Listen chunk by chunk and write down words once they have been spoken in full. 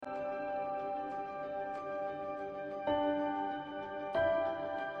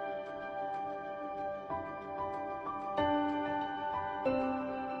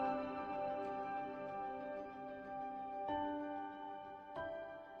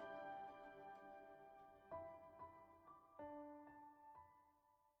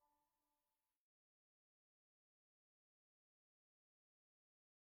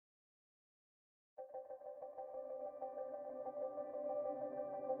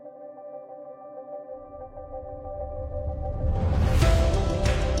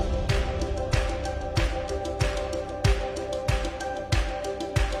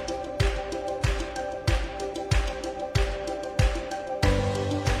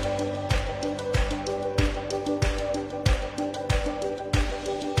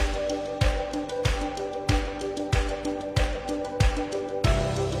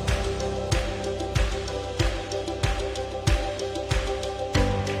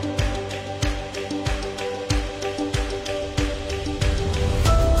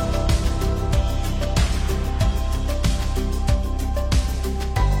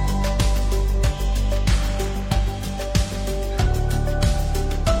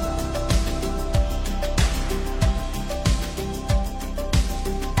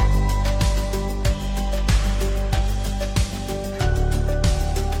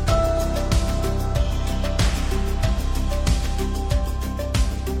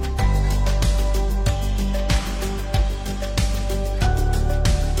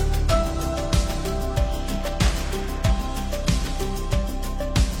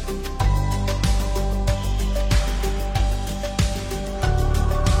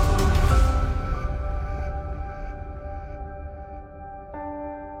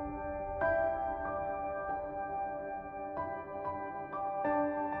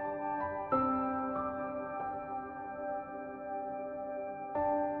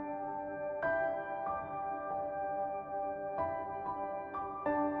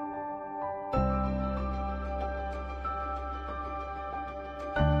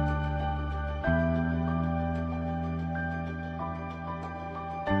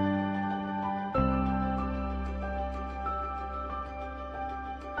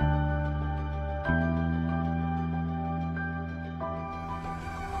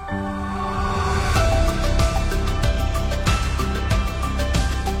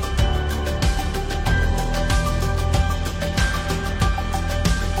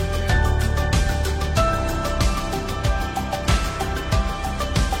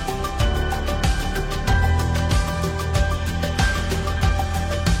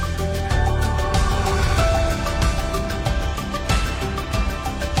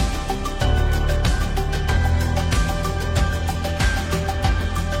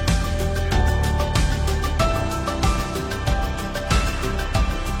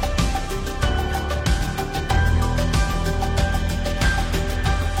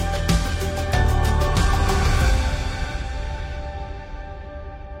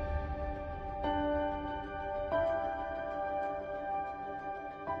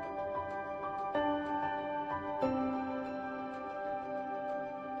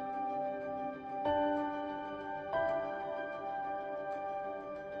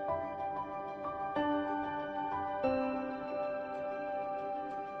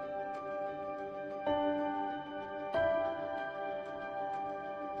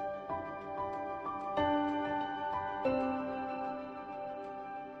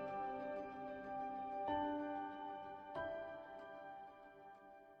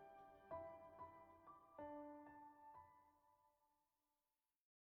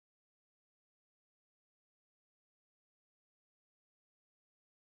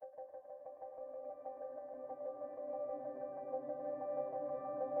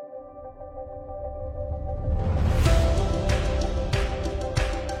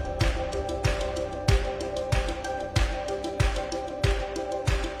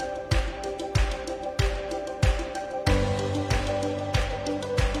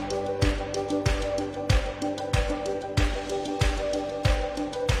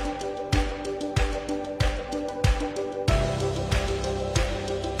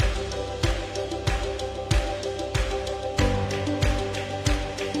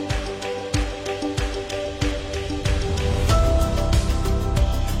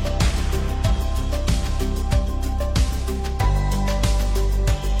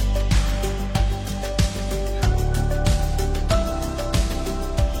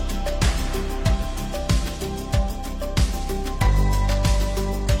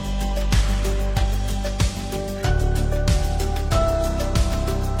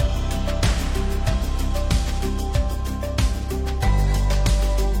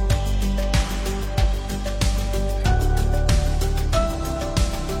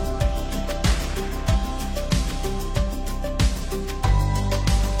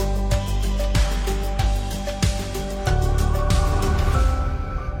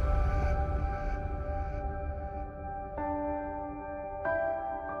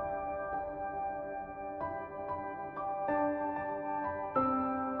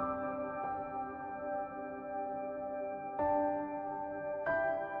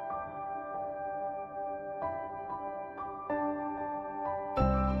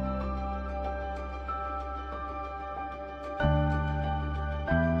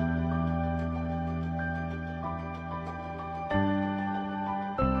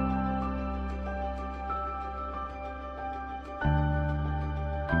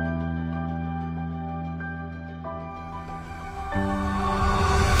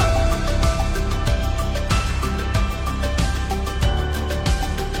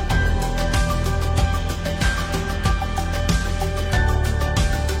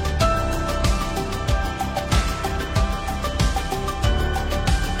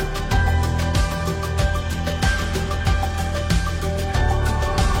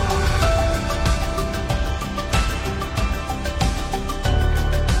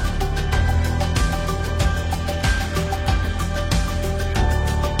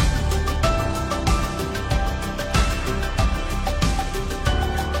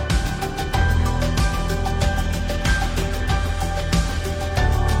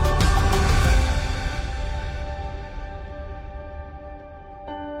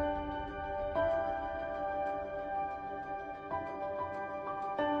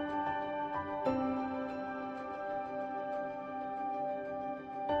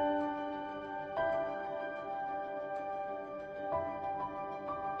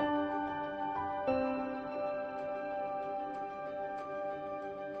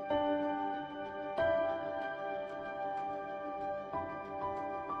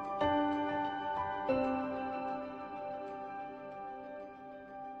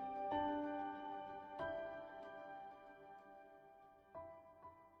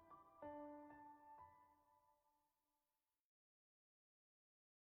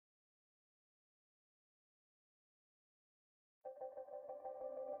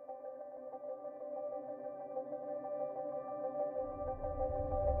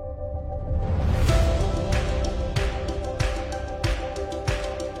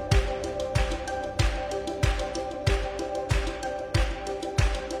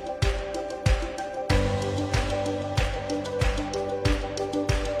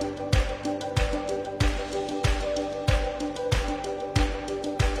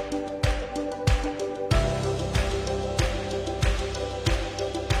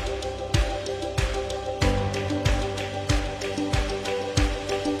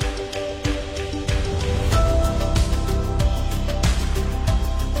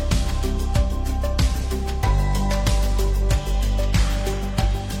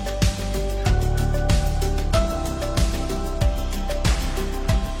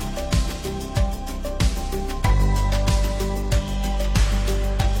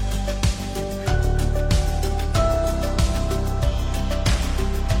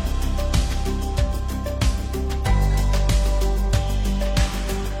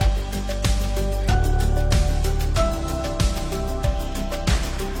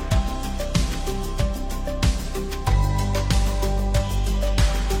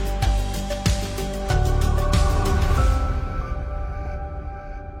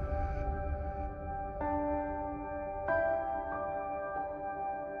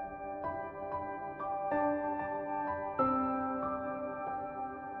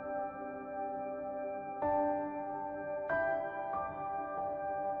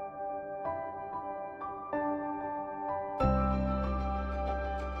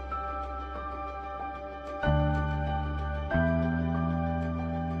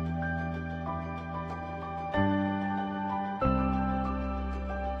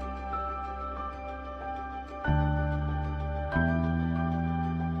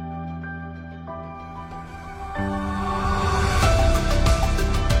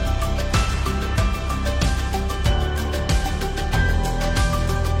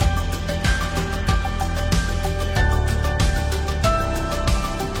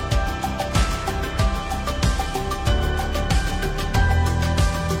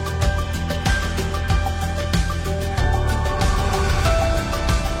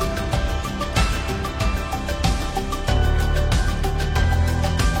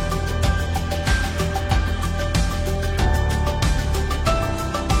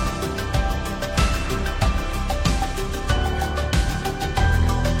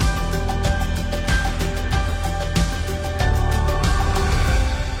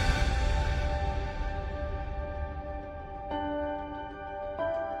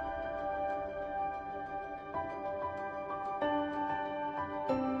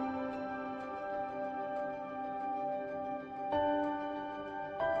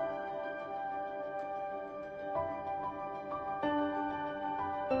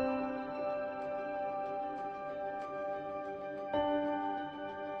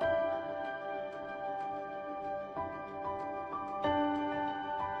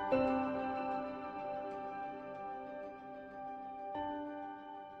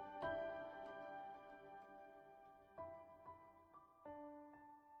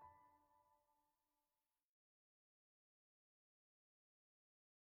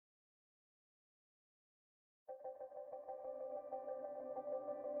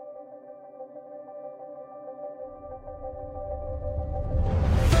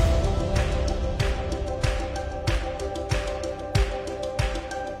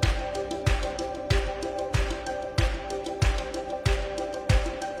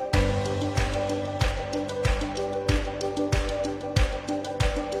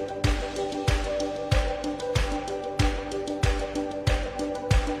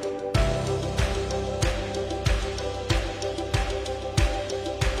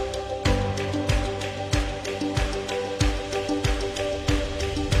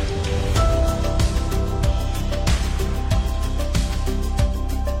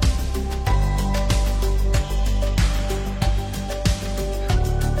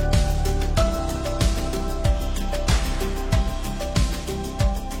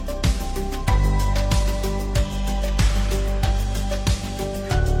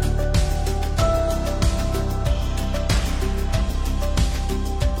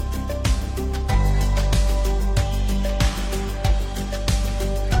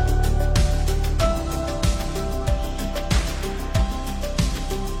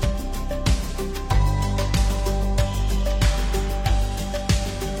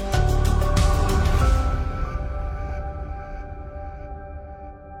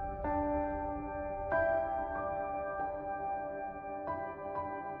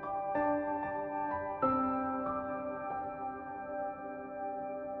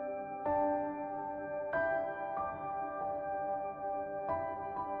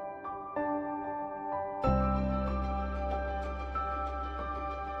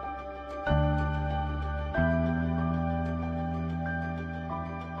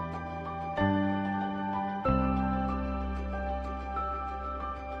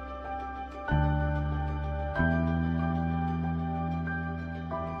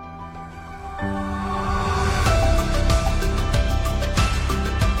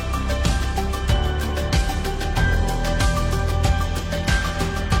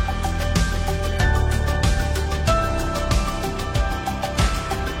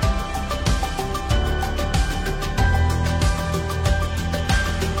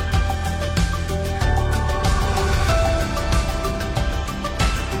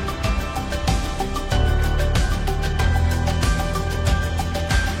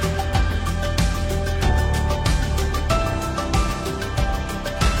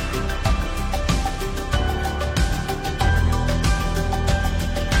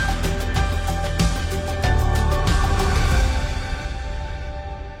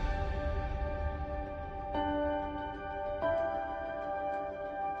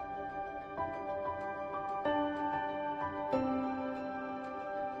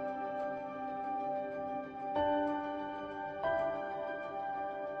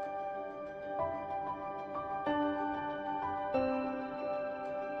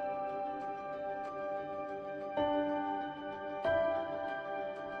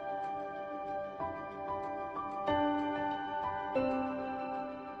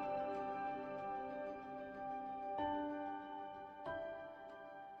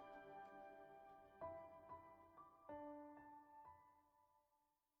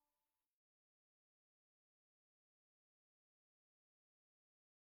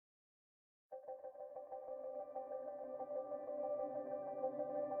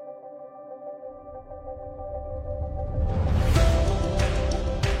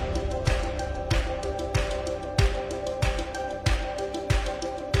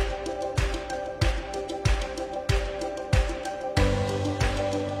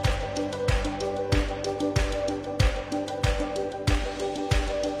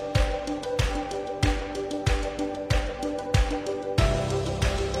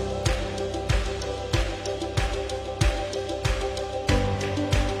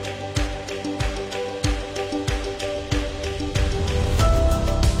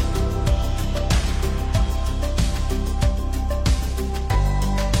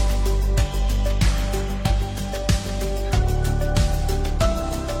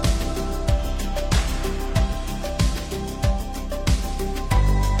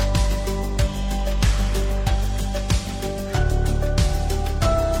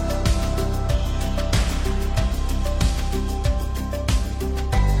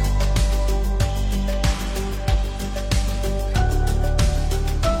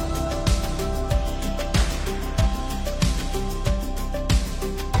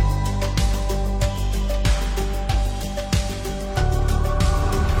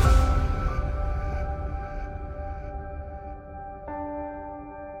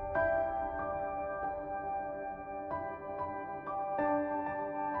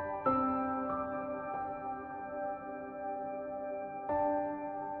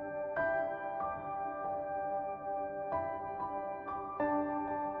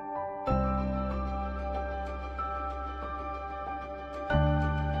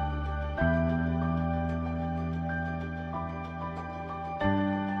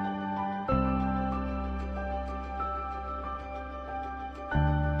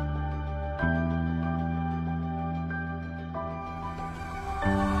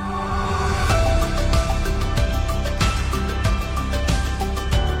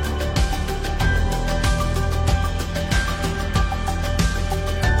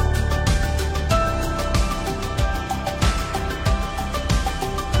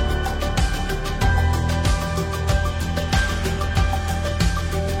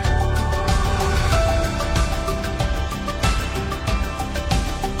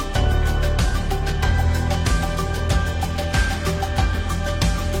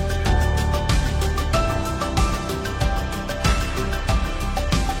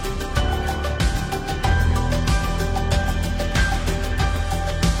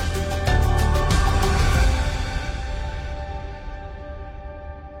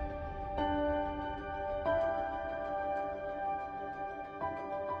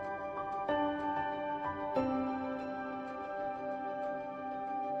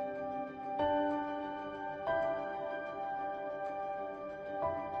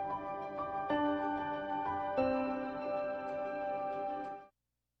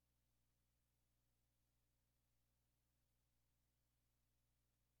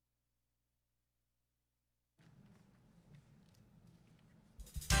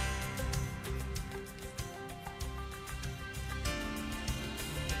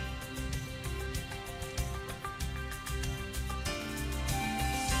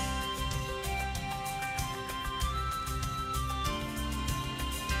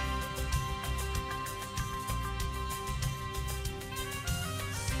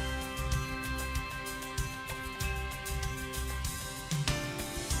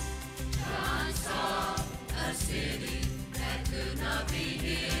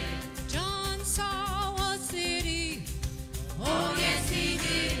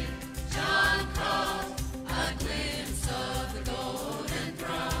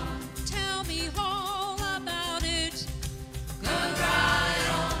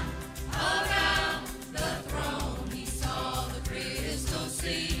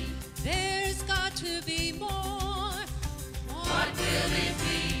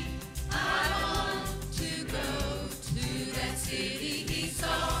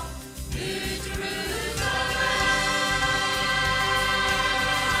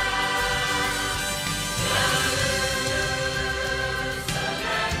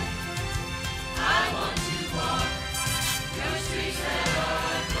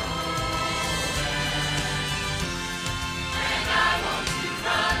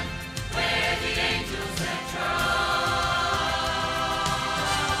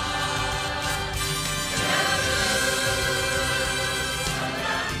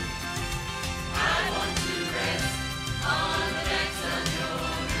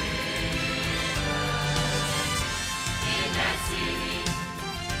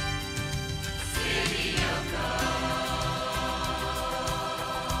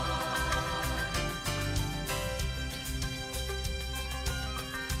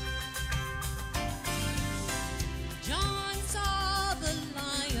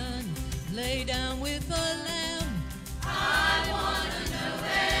lay down with the Lamb. I want to know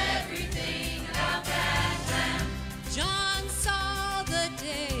everything about that Lamb. John saw the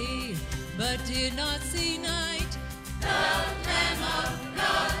day, but did not see night. The Lamb of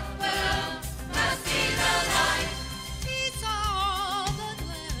God, well, must be the light. He saw the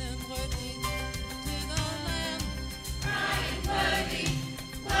Lamb, worthy to the Lamb. Crying, worthy,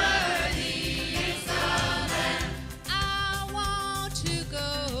 worthy is the Lamb. I want to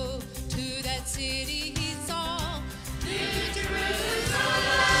go to that city he saw. New Jerusalem.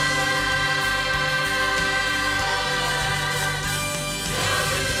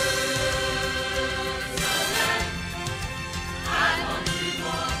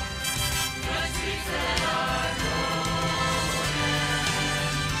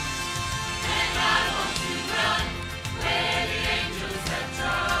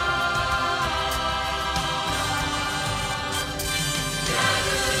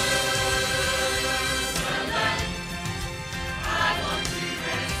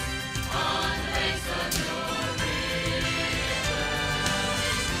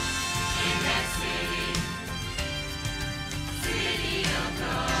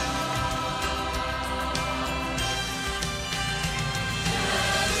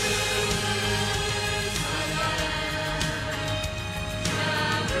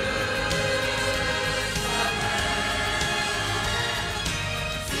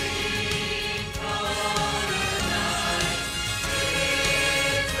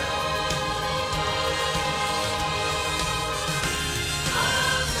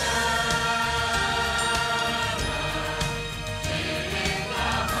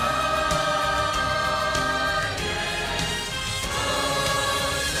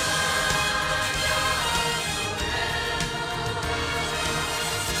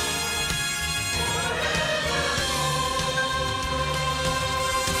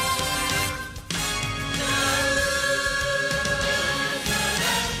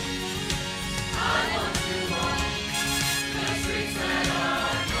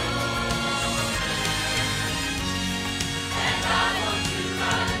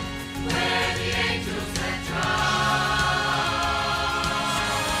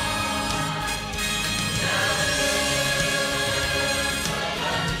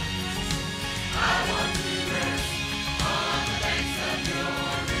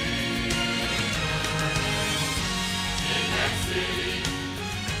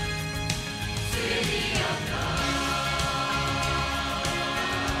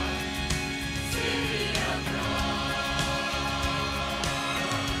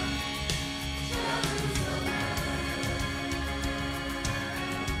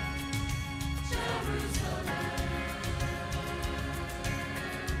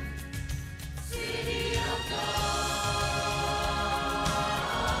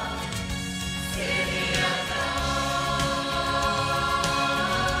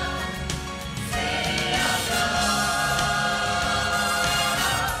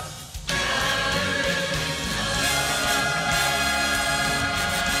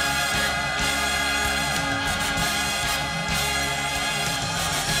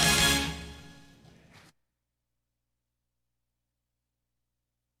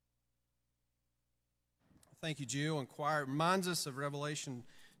 Thank you, Jill. And choir reminds us of Revelation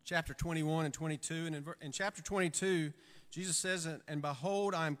chapter 21 and 22. And in chapter 22, Jesus says, "And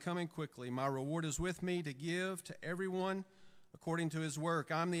behold, I am coming quickly. My reward is with me to give to everyone according to his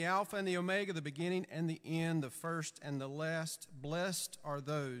work. I am the Alpha and the Omega, the beginning and the end, the first and the last. Blessed are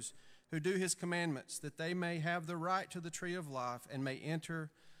those who do his commandments, that they may have the right to the tree of life and may enter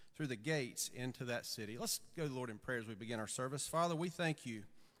through the gates into that city." Let's go to the Lord in prayer as we begin our service. Father, we thank you.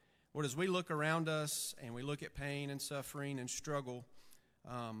 Lord, as we look around us and we look at pain and suffering and struggle,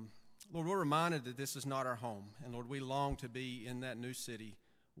 Lord, we're reminded that this is not our home. And Lord, we long to be in that new city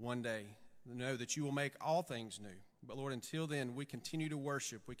one day. We know that you will make all things new. But Lord, until then, we continue to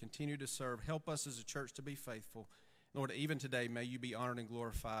worship. We continue to serve. Help us as a church to be faithful. Lord, even today, may you be honored and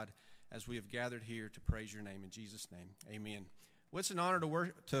glorified as we have gathered here to praise your name. In Jesus' name, amen. Well, it's an honor to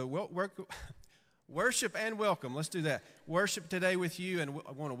worship and welcome. Let's do that. Worship today with you, and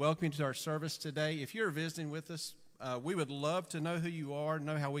I want to welcome you to our service today. If you're visiting with us, we would love to know who you are,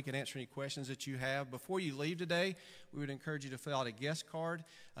 know how we can answer any questions that you have. Before you leave today, we would encourage you to fill out a guest card.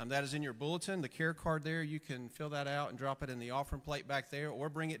 That is in your bulletin, the care card there. You can fill that out and drop it in the offering plate back there, or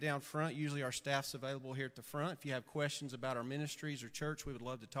bring it down front. Usually our staff's available here at the front. If you have questions about our ministries or church, we would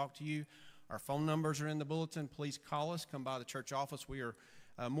love to talk to you. Our phone numbers are in the bulletin. Please call us. Come by the church office. We are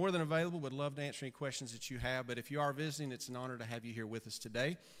more than available. Would love to answer any questions that you have. But if you are visiting, it's an honor to have you here with us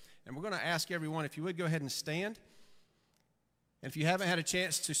today. And we're going to ask everyone, if you would go ahead and stand. And if you haven't had a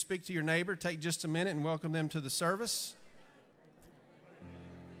chance to speak to your neighbor, take just a minute and welcome them to the service.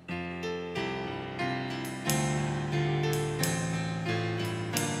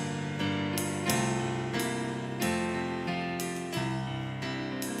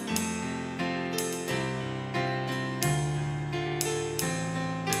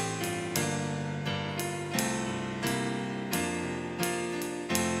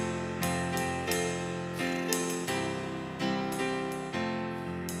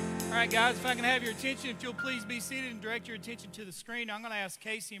 All right, guys, if I can have your attention, if you'll please be seated and direct your attention to the screen. I'm going to ask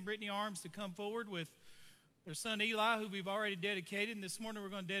Casey and Brittany Arms to come forward with their son Eli, who we've already dedicated. And this morning we're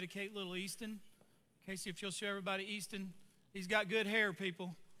going to dedicate little Easton. Casey, if you'll show everybody Easton. He's got good hair,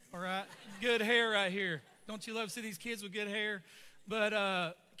 people, all right? Good hair right here. Don't you love to see these kids with good hair?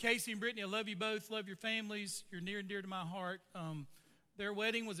 But Casey and Brittany, I love you both, love your families. You're near and dear to my heart. Their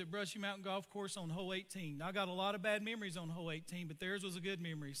wedding was at Brushy Mountain Golf Course on hole 18. I got a lot of bad memories on hole 18, but theirs was a good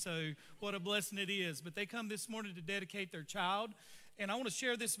memory. So what a blessing it is. But they come this morning to dedicate their child. And I want to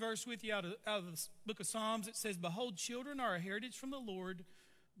share this verse with you out of the book of Psalms. It says, "Behold, children are a heritage from the Lord.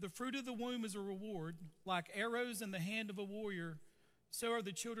 The fruit of the womb is a reward. Like arrows in the hand of a warrior, so are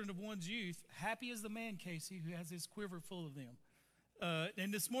the children of one's youth. Happy is the man, Casey, who has his quiver full of them."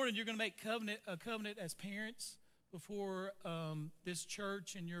 And this morning you're going to make a covenant as parents before this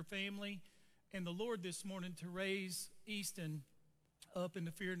church and your family and the Lord this morning to raise Easton up in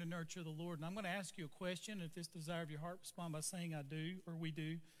the fear and the nurture of the Lord. And I'm going to ask you a question. If this desire of your heart, respond by saying I do, or we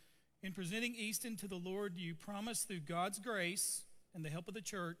do. In presenting Easton to the Lord, do you promise through God's grace and the help of the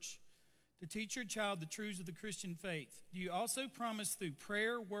church to teach your child the truths of the Christian faith? Do you also promise through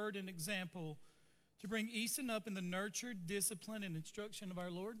prayer, word, and example to bring Easton up in the nurture, discipline, and instruction of our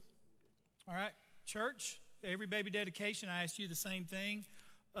Lord? All right, church. Every baby dedication, I asked you the same thing.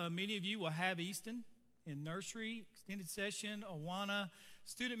 Many of you will have Easton in nursery, extended session, Awana,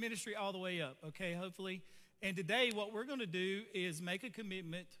 student ministry, all the way up, okay, hopefully. And today what we're going to do is make a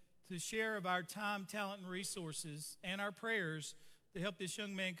commitment to share of our time, talent, and resources and our prayers to help this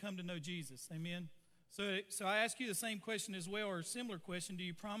young man come to know Jesus, amen? So I ask you the same question as well, or a similar question. Do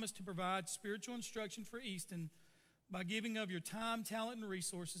you promise to provide spiritual instruction for Easton by giving of your time, talent, and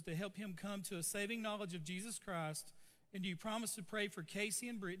resources to help him come to a saving knowledge of Jesus Christ? And do you promise to pray for Casey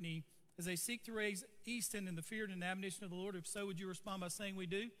and Brittany as they seek to raise Easton in the fear and admonition of the Lord? If so, would you respond by saying we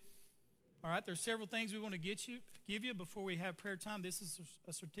do? All right, there's several things we want to give you before we have prayer time. This is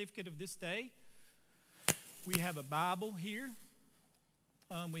a certificate of this day. We have a Bible here.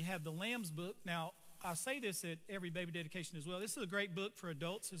 We have the Lamb's Book. Now, I say this at every baby dedication as well. This is a great book for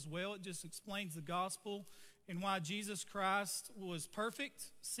adults as well. It just explains the gospel and why Jesus Christ was perfect,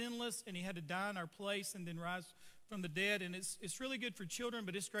 sinless, and he had to die in our place and then rise from the dead. And it's really good for children,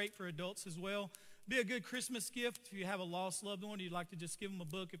 but it's great for adults as well. Be a good Christmas gift if you have a lost loved one. You'd like to just give them a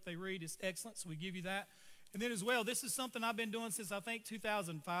book if they read. It's excellent, so we give you that. And then as well, this is something I've been doing since I think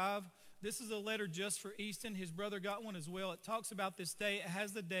 2005. This is a letter just for Easton. His brother got one as well. It talks about this day. It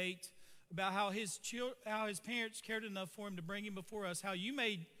has the date, about how his parents cared enough for him to bring him before us, how you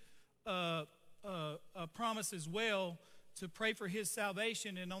made a promise as well to pray for his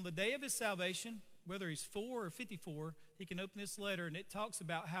salvation. And on the day of his salvation, whether he's 4 or 54, he can open this letter, and it talks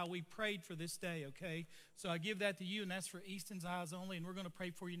about how we prayed for this day, okay? So I give that to you, and that's for Easton's eyes only, and we're going to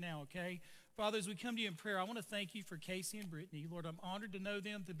pray for you now, okay? Father, as we come to you in prayer, I want to thank you for Casey and Brittany. Lord, I'm honored to know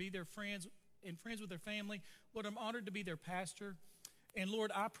them, to be their friends and friends with their family. Lord, I'm honored to be their pastor. And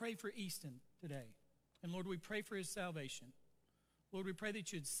Lord, I pray for Easton today. And Lord, we pray for his salvation. Lord, we pray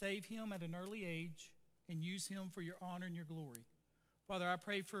that you'd save him at an early age and use him for your honor and your glory. Father, I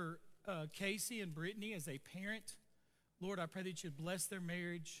pray for Casey and Brittany as a parent. Lord, I pray that you'd bless their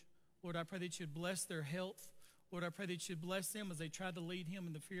marriage. Lord, I pray that you'd bless their health. Lord, I pray that you'd bless them as they try to lead him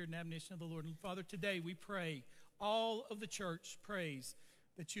in the fear and admonition of the Lord. And Father, today we pray, all of the church prays,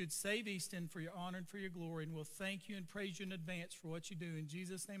 that you'd save Easton for your honor and for your glory. And we'll thank you and praise you in advance for what you do. In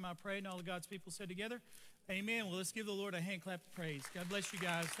Jesus' name I pray, and all of God's people said together, amen. Well, let's give the Lord a hand clap of praise. God bless you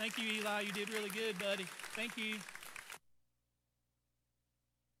guys. Thank you, Eli. You did really good, buddy. Thank you.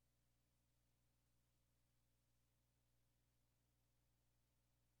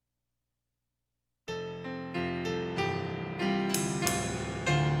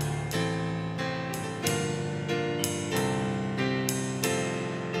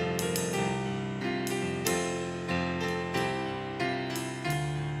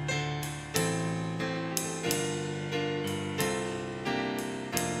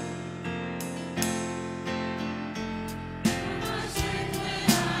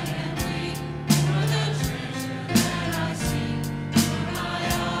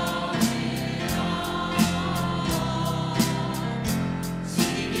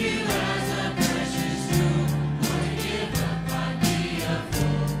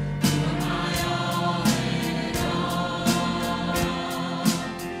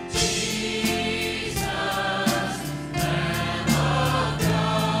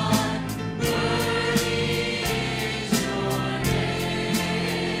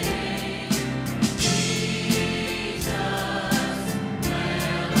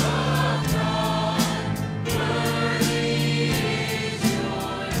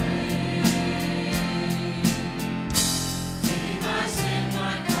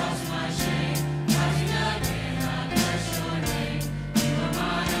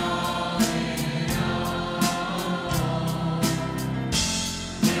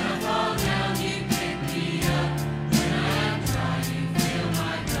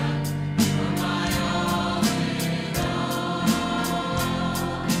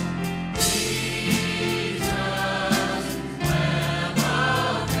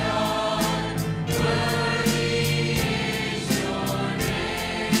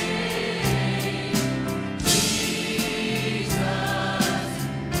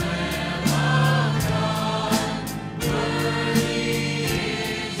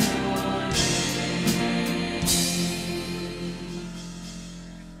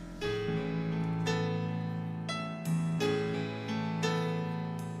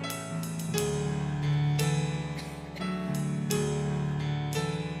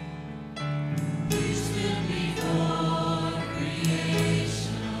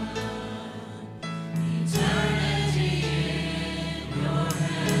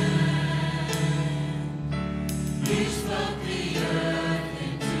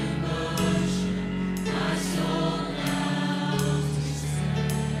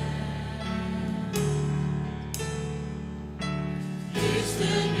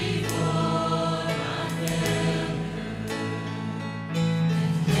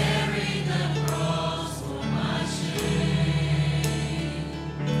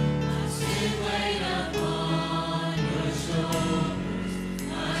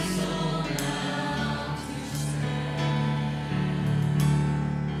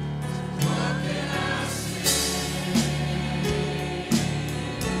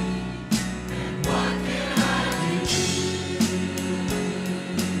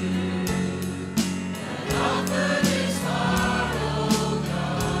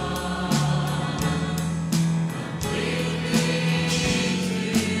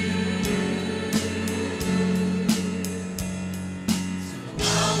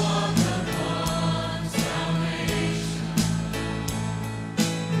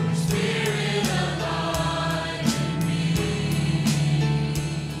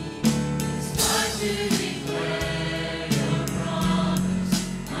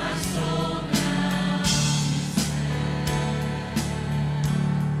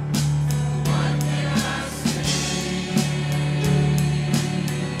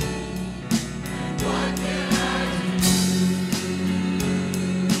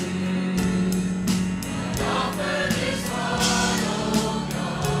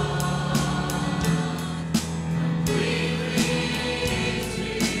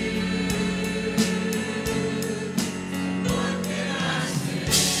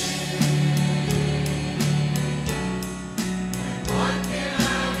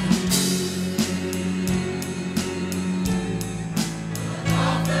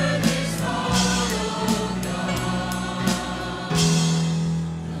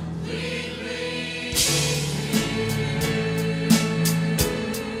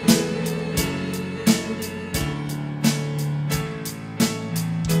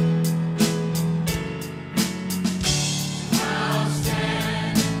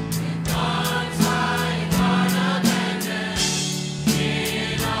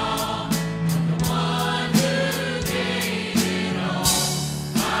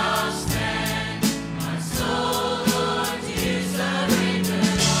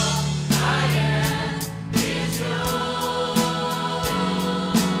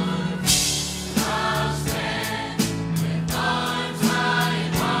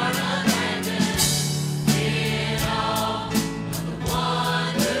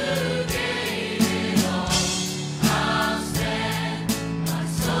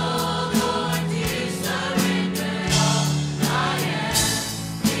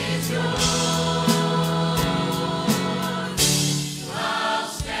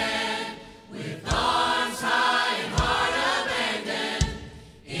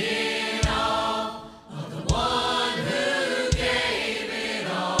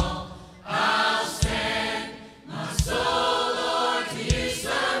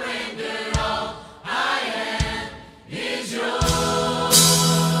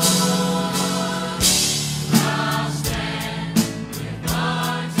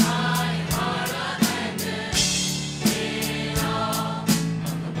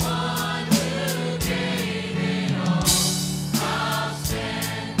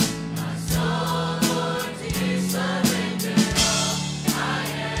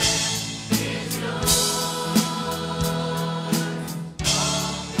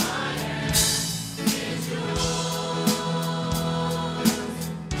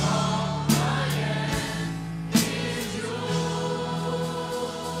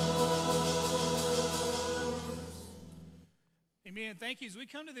 Thank you. As we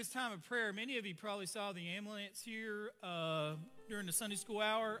come to this time of prayer, many of you probably saw the ambulance here during the Sunday school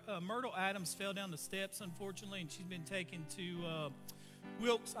hour. Myrtle Adams fell down the steps, unfortunately, and she's been taken to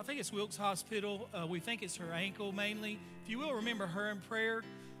Wilkes. I think it's Wilkes Hospital. We think it's her ankle mainly. If you will, remember her in prayer.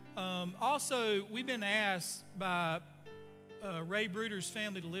 Also, we've been asked by Ray Bruder's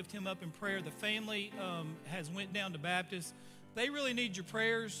family to lift him up in prayer. The family has went down to Baptist. They really need your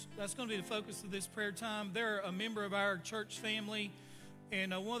prayers. That's going to be the focus of this prayer time. They're a member of our church family,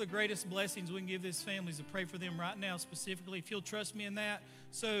 and one of the greatest blessings we can give this family is to pray for them right now specifically, if you'll trust me in that.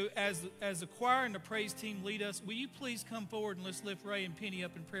 So as the choir and the praise team lead us, will you please come forward and let's lift Ray and Penny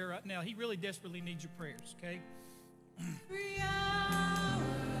up in prayer right now. He really desperately needs your prayers, okay? Every hour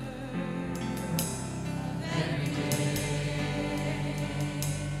of every day.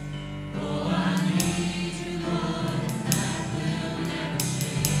 Oh, I need you, Lord, that will never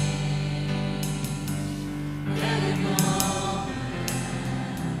change. Every moment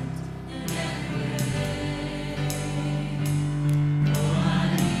and every day. Oh,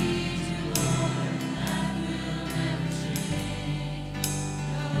 I need you, Lord, that will never change.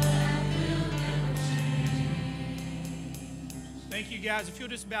 No, that will never change. Thank you, guys. If you'll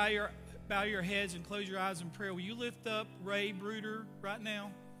just bow your heads and close your eyes in prayer, will you lift up Ray Bruder right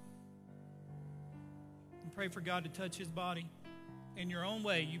now? And pray for God to touch his body. In your own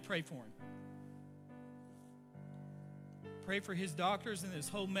way, you pray for him. Pray for his doctors and his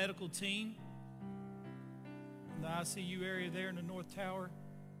whole medical team in the ICU area there in the North Tower.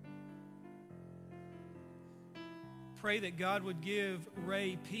 Pray that God would give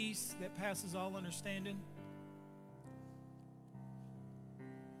Ray peace that passes all understanding.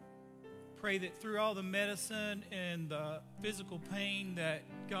 Pray that through all the medicine and the physical pain that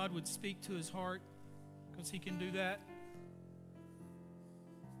God would speak to his heart, because he can do that.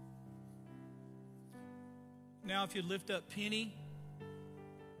 Now if you'd lift up Penny,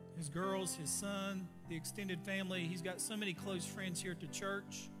 his girls, his son, the extended family. He's got so many close friends here at the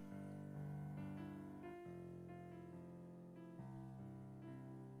church.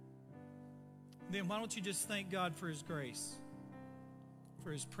 Then why don't you just thank God for his grace, for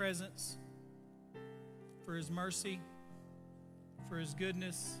his presence, for his mercy, for his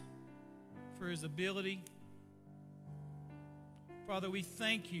goodness, for his ability. Father, we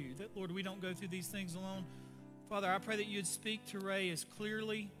thank you that, Lord, we don't go through these things alone. Father, I pray that you'd speak to Ray as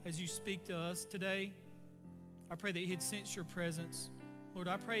clearly as you speak to us today. I pray that he'd sense your presence. Lord,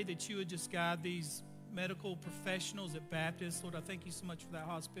 I pray that you would just guide these medical professionals at Baptist. Lord, I thank you so much for that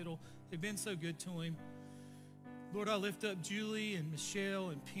hospital. They've been so good to him. Lord, I lift up Julie and Michelle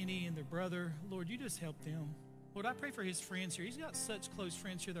and Penny and their brother. Lord, you just help them. Lord, I pray for his friends here. He's got such close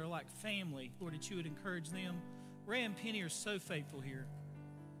friends here that are like family. Lord, that you would encourage them. Ray and Penny are so faithful here.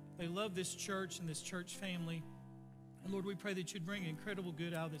 They love this church and this church family. And Lord, we pray that you'd bring incredible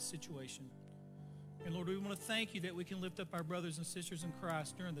good out of this situation. And Lord, we want to thank you that we can lift up our brothers and sisters in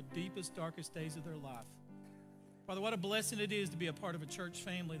Christ during the deepest, darkest days of their life. Father, what a blessing it is to be a part of a church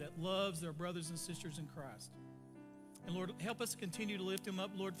family that loves their brothers and sisters in Christ. And Lord, help us continue to lift them up,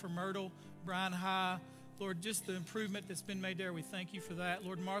 Lord, for Myrtle, Brian High. Lord, just the improvement that's been made there, we thank you for that.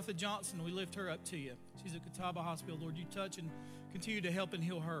 Lord, Martha Johnson, we lift her up to you. She's at Catawba Hospital. Lord, you touch and continue to help and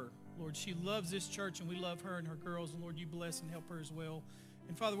heal her. Lord, she loves this church, and we love her and her girls. And Lord, you bless and help her as well.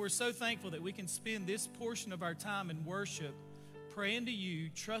 And Father, we're so thankful that we can spend this portion of our time in worship, praying to you,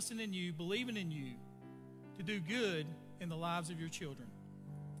 trusting in you, believing in you, to do good in the lives of your children.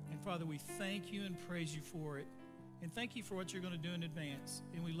 And Father, we thank you and praise you for it. And thank you for what you're going to do in advance.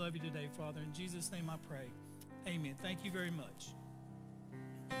 And we love you today, Father. In Jesus' name I pray. Amen. Thank you very much.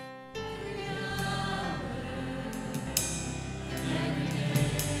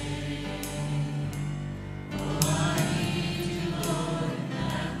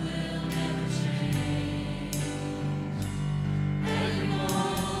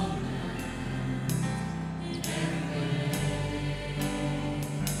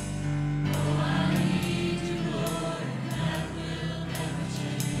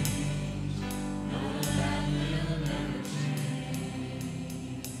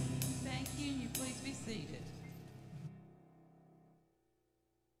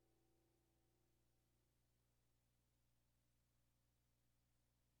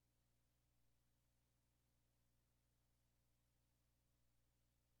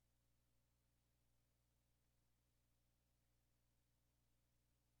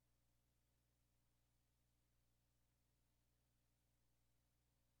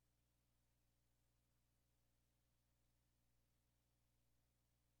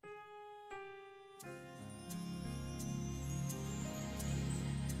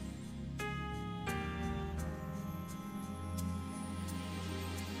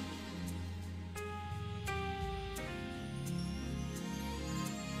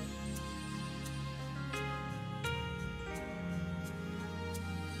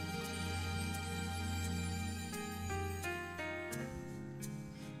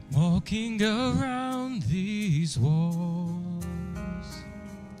 Walking around these walls,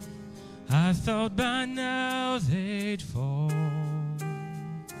 I thought by now they'd fall,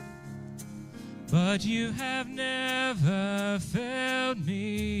 but you have never failed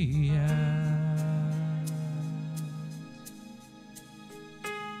me yet.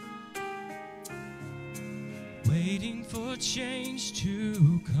 Waiting for change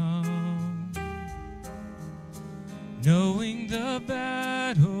to come, knowing the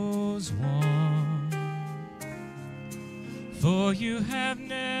battle's won, for you have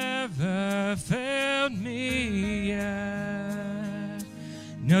never failed me yet.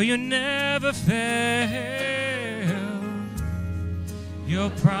 No, you never failed.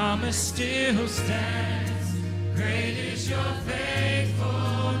 Your promise still stands. Great is your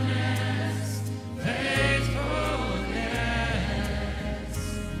faithfulness,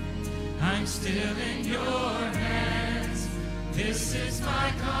 faithfulness. I'm still in your hands. This is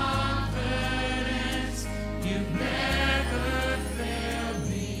my confidence. You've never failed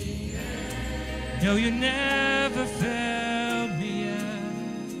me yet. No, you never failed me yet,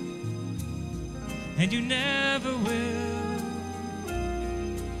 and you never will.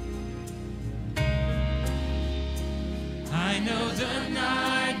 I know the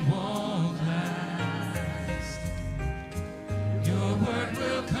night won't last. Your word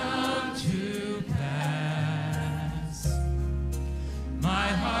will come to pass. My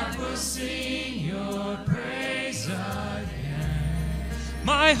heart will sing your praise again.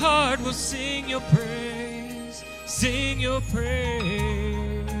 My heart will sing your praise, sing your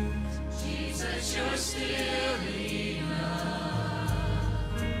praise. Jesus, you're still enough.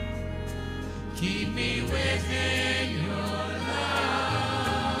 Keep me within your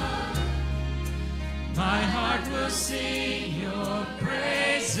love. My heart will sing your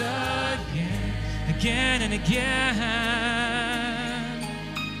praise again, again and again.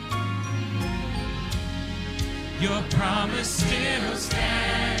 Your promise still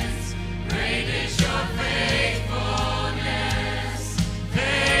stands. Great is your faithfulness,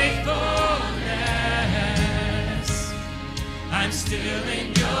 faithfulness. I'm still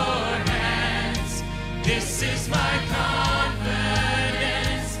in your hands. This is my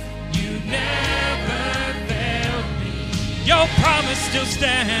confidence. You never failed me. Your promise still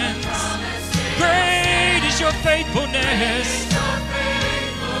stands. Great is your faithfulness.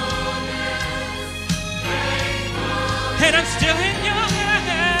 And I'm still in your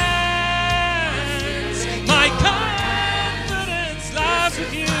hands. My confidence lies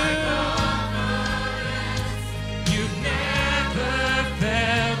with you. You've never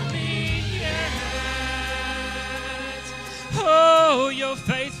failed me yet. Oh, you're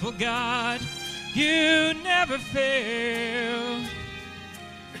faithful, God. You never fail.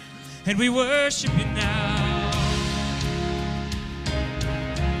 And we worship you now.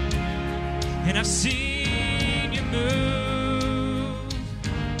 And I've seen you move.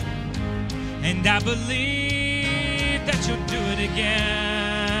 And I believe that you'll do it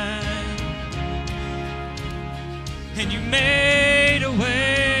again. And you made a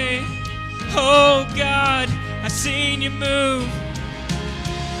way. Oh God, I've seen you move.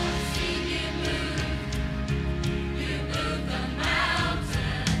 I've seen you move. You move the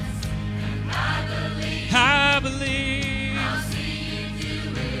mountains. And I believe I'll see you do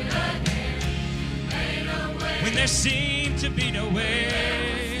it again. Made a way When there seemed to be no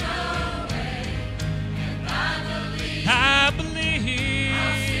way. I believe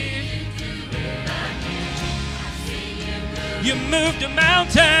you moved a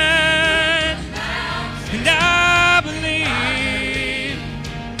mountain, and I believe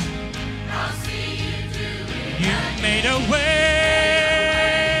you made a way,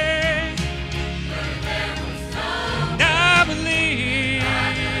 and I believe.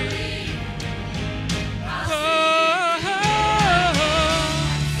 Oh,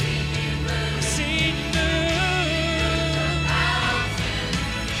 I've seen you move.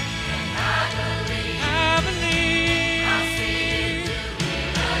 I believe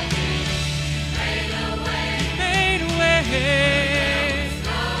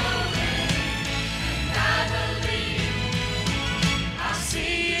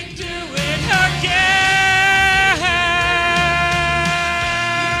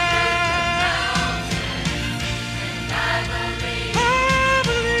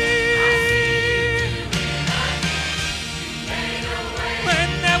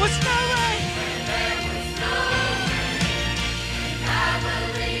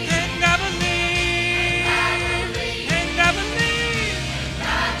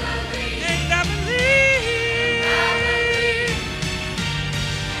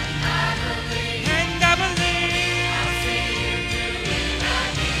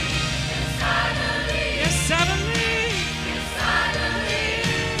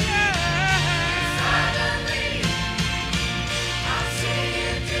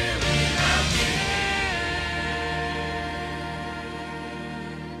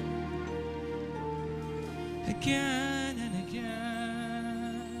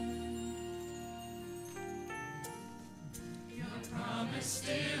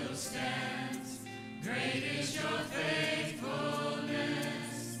still stands. Great is your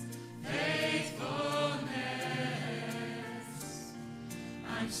faithfulness, faithfulness.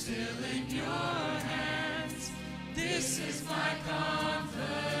 I'm still in your hands. This is my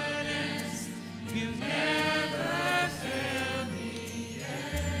confidence. You've never failed me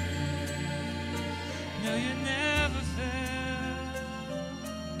yet. No, you never failed.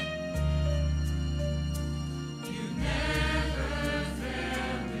 You never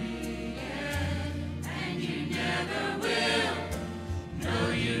failed me yet, and you never will. No,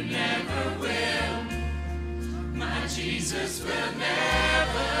 you never will. My Jesus will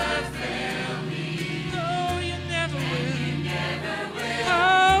never fail me. No, you never will. You never will.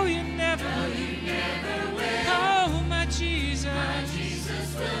 Oh, you never No, will. you never will. Oh, my Jesus. My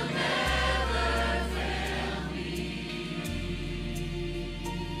Jesus will never fail me.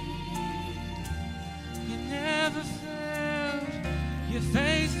 You never failed. You're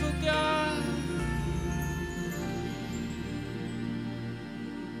faithful, God.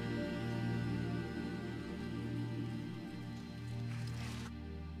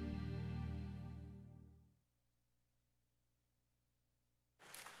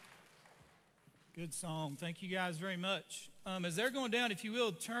 Good song. Thank you guys very much. As they're going down, if you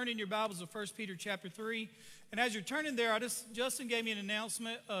will, turn in your Bibles to 1 Peter chapter 3. And as you're turning there, Justin gave me an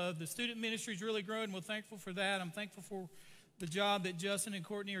announcement. The student ministry is really growing. We're thankful for that. I'm thankful for the job that Justin and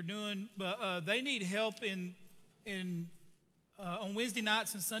Courtney are doing. But they need help on Wednesday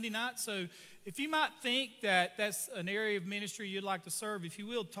nights and Sunday nights. So if you might think that that's an area of ministry you'd like to serve, if you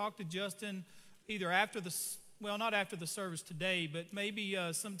will, talk to Justin either after not after the service today, but maybe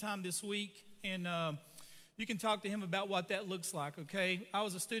sometime this week. And you can talk to him about what that looks like, okay? I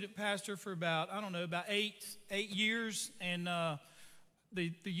was a student pastor for about 8 years. And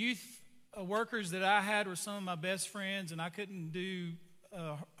the youth workers that I had were some of my best friends. And I couldn't do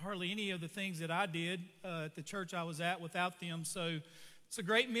hardly any of the things that I did at the church I was at without them. So it's a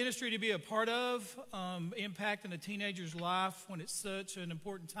great ministry to be a part of, impacting a teenager's life when it's such an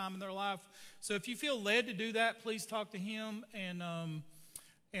important time in their life. So if you feel led to do that, please talk to him,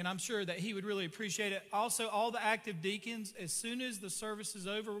 and I'm sure that he would really appreciate it. Also, all the active deacons, as soon as the service is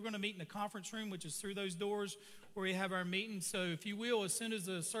over, we're going to meet in the conference room, which is through those doors where we have our meeting. So if you will, as soon as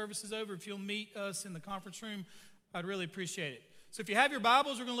the service is over, if you'll meet us in the conference room, I'd really appreciate it. So if you have your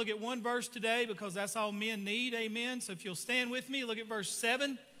Bibles, we're going to look at one verse today because that's all men need, amen. So if you'll stand with me, look at verse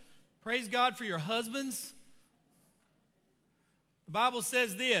 7. Praise God for your husbands. The Bible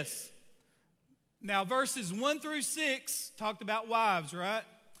says this. Now, verses 1 through 6 talked about wives, right?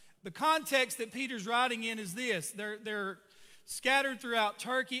 The context that Peter's writing in is this. They're scattered throughout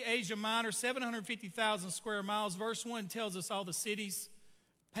Turkey, Asia Minor, 750,000 square miles. Verse 1 tells us all the cities.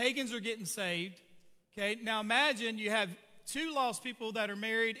 Pagans are getting saved. Okay, now imagine you have 2 lost people that are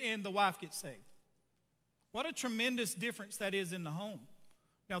married and the wife gets saved. What a tremendous difference that is in the home.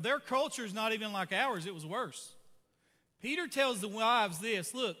 Now, their culture is not even like ours. It was worse. Peter tells the wives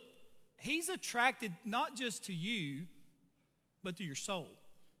this. Look, he's attracted not just to you, but to your soul.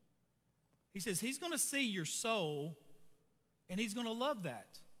 He says he's going to see your soul, and he's going to love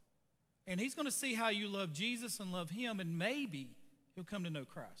that. And he's going to see how you love Jesus and love him, and maybe he'll come to know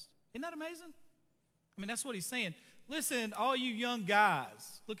Christ. Isn't that amazing? I mean, that's what he's saying. Listen, all you young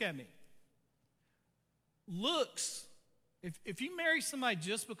guys, look at me. Looks, if you marry somebody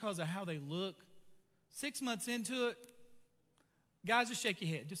just because of how they look, 6 months into it, guys, just shake your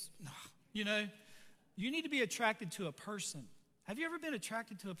head. Just, you know, you need to be attracted to a person. Have you ever been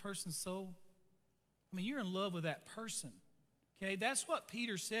attracted to a person's soul? I mean, you're in love with that person. Okay, that's what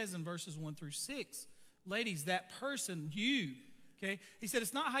Peter says in verses 1 through 6. Ladies, that person, you, okay? He said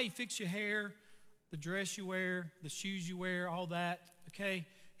it's not how you fix your hair, the dress you wear, the shoes you wear, all that, okay?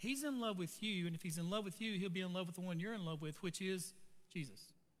 He's in love with you, and if he's in love with you, he'll be in love with the one you're in love with, which is Jesus,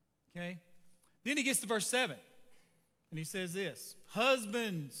 okay? Then he gets to verse 7, and he says this,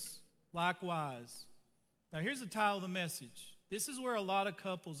 husbands, likewise. Now, here's the title of the message. This is where a lot of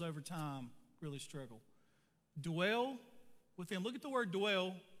couples over time really struggle. Dwell with them. Look at the word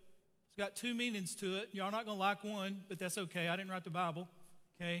dwell. It's got 2 meanings to it. Y'all not going to like one, but that's okay. I didn't write the Bible,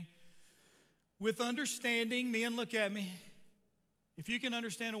 okay? With understanding, men, look at me. If you can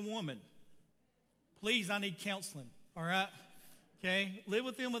understand a woman, please, I need counseling, all right? Okay? Live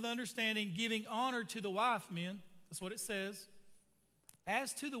with them with understanding, giving honor to the wife, men. That's what it says.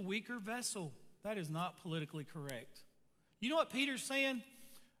 As to the weaker vessel, that is not politically correct. You know what Peter's saying?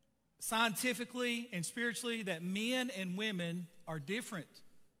 Scientifically and spiritually, that men and women are different.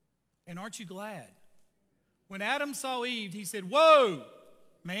 And aren't you glad? When Adam saw Eve, he said, whoa,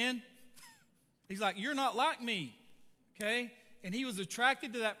 man. He's like, you're not like me, okay? and he was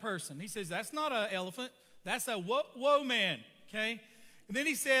attracted to that person. He says, that's not an elephant. That's a whoa man, okay? And then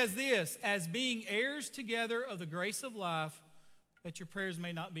he says this, as being heirs together of the grace of life, that your prayers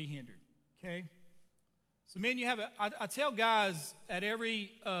may not be hindered, okay? So men, I tell guys at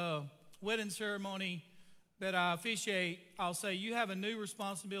every wedding ceremony that I officiate, I'll say, you have a new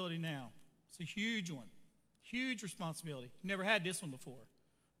responsibility now. It's a huge one, huge responsibility. You never had this one before,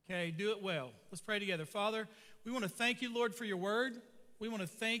 okay? Do it well. Let's pray together. Father, we want to thank you, Lord, for your word. We want to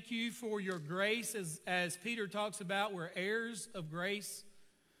thank you for your grace. As Peter talks about, we're heirs of grace.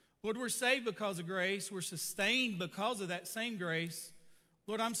 Lord, we're saved because of grace. We're sustained because of that same grace.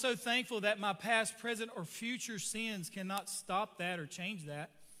 Lord, I'm so thankful that my past, present, or future sins cannot stop that or change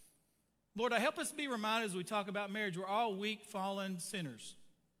that. Lord, help us be reminded as we talk about marriage, we're all weak, fallen sinners,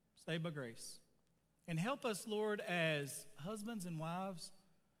 saved by grace. And help us, Lord, as husbands and wives,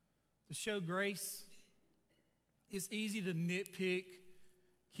 to show grace. It's easy to nitpick,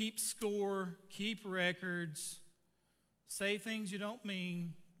 keep score, keep records, say things you don't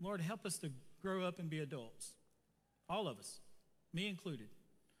mean. Lord, help us to grow up and be adults. All of us, me included.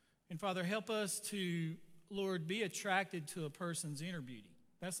 And Father, help us to, Lord, be attracted to a person's inner beauty.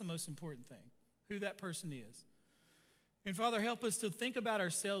 That's the most important thing, who that person is. And Father, help us to think about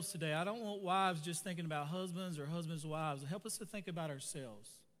ourselves today. I don't want wives just thinking about husbands or husbands' wives. Help us to think about ourselves.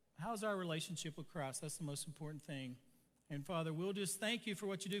 How's our relationship with Christ? That's the most important thing. And Father, we'll just thank you for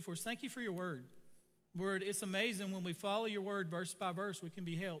what you do for us. Thank you for your word. Lord, it's amazing when we follow your word verse by verse, we can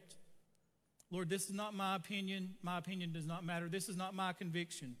be helped. Lord, this is not my opinion. My opinion does not matter. This is not my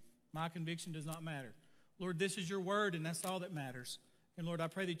conviction. My conviction does not matter. Lord, this is your word, and that's all that matters. And Lord, I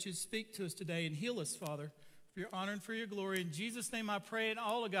pray that you speak to us today and heal us, Father, for your honor and for your glory. In Jesus' name I pray, and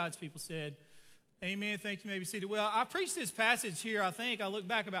all of God's people said, amen. Thank you. You may be seated. Well, I preached this passage here, I look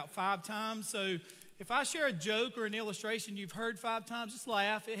back about 5 times. So if I share a joke or an illustration you've heard 5 times, just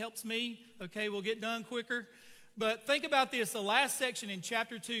laugh. It helps me. Okay, we'll get done quicker. But think about this. The last section in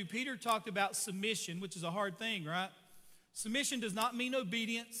chapter 2, Peter talked about submission, which is a hard thing, right? Submission does not mean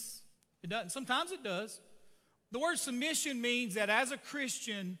obedience. It doesn't. Sometimes it does. The word submission means that as a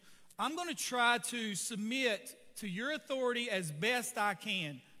Christian, I'm going to try to submit to your authority as best I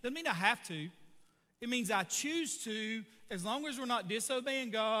can. Doesn't mean I have to. It means I choose to, as long as we're not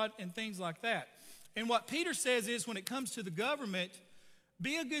disobeying God and things like that. And what Peter says is when it comes to the government,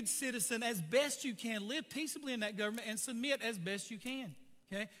 be a good citizen as best you can. Live peaceably in that government and submit as best you can.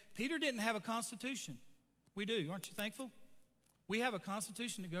 Okay? Peter didn't have a constitution. We do. Aren't you thankful? We have a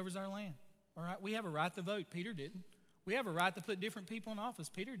constitution that governs our land. All right? We have a right to vote. Peter didn't. We have a right to put different people in office.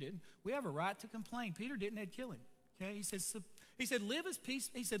 Peter didn't. We have a right to complain. Peter didn't. They'd kill him. Okay? He said,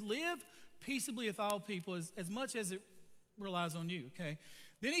 live peaceably with all people as much as it relies on you. Okay?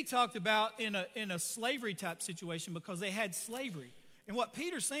 Then he talked about in a slavery type situation because they had slavery. And what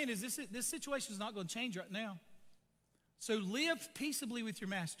Peter's saying is this situation is not going to change right now. So live peaceably with your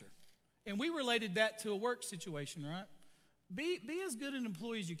master. And we related that to a work situation, right? Be as good an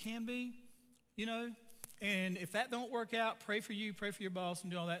employee as you can be, you know. And if that don't work out, pray for you, pray for your boss,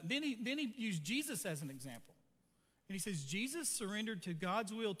 and do all that. Then he used Jesus as an example. And he says, Jesus surrendered to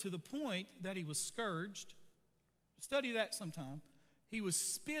God's will to the point that he was scourged. Study that sometime. He was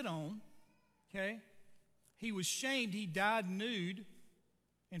spit on, okay? He was shamed. He died nude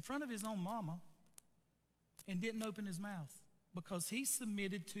in front of his own mama and didn't open his mouth because he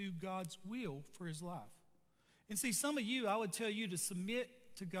submitted to God's will for his life. And see, some of you, I would tell you to submit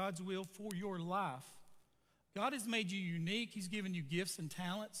to God's will for your life. God has made you unique. He's given you gifts and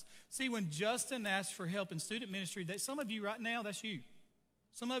talents. See, when Justin asked for help in student ministry, some of you right now, that's you.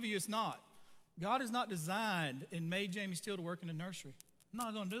 Some of you, it's not. God has not designed and made Jamie Steele to work in a nursery. I'm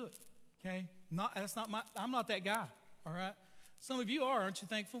not going to do it, okay? I'm not that guy, all right? Some of you are, aren't you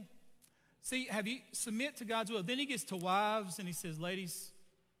thankful? See, have you submit to God's will? Then he gets to wives and he says, ladies,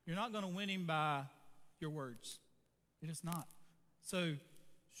 you're not going to win him by your words. It is not. So,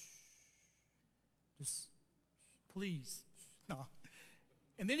 just please. No.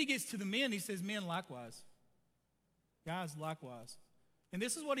 And then he gets to the men. He says, men likewise. Guys likewise. And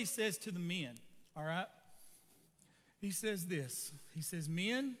this is what he says to the men, all right? He says this. He says,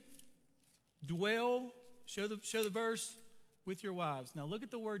 men, dwell, show the verse, with your wives. Now look at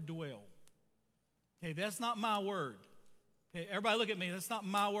the word dwell. Okay, that's not my word. Okay, everybody look at me. That's not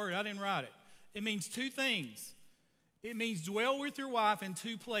my word. I didn't write it. It means 2 things. It means dwell with your wife in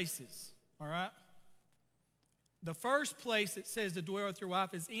 2 places, all right? The first place it says to dwell with your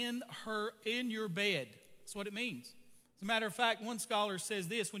wife is in your bed. That's what it means. As a matter of fact, one scholar says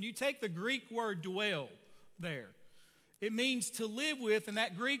this. When you take the Greek word dwell there, it means to live with, and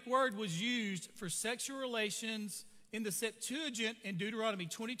that Greek word was used for sexual relations In the Septuagint, in Deuteronomy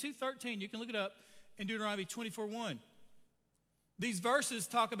 22:13, you can look it up, in Deuteronomy 24:1. These verses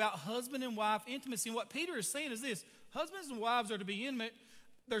talk about husband and wife intimacy. And what Peter is saying is this: husbands and wives are to be intimate.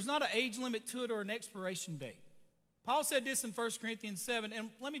 There's not an age limit to it or an expiration date. Paul said this in 1 Corinthians 7,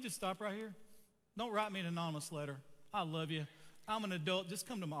 and let me just stop right here. Don't write me an anonymous letter. I love you. I'm an adult. Just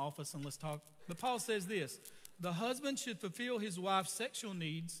come to my office and let's talk. But Paul says this: the husband should fulfill his wife's sexual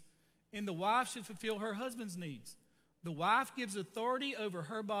needs, and the wife should fulfill her husband's needs. The wife gives authority over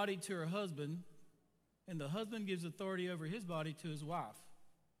her body to her husband, and the husband gives authority over his body to his wife.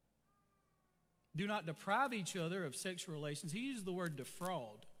 Do not deprive each other of sexual relations. He uses the word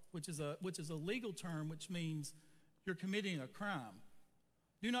defraud, which is a legal term, which means you're committing a crime.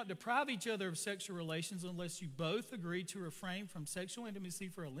 Do not deprive each other of sexual relations unless you both agree to refrain from sexual intimacy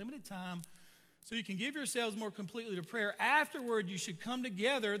for a limited time so you can give yourselves more completely to prayer. Afterward, you should come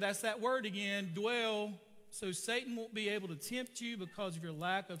together, that's that word again, dwell, so Satan won't be able to tempt you because of your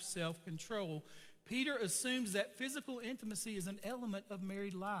lack of self-control. Peter assumes that physical intimacy is an element of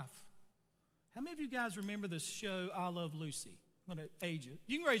married life. How many of you guys remember the show I Love Lucy? I'm going to age you.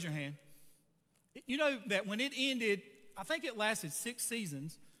 You can raise your hand. You know that when it ended, I think it lasted 6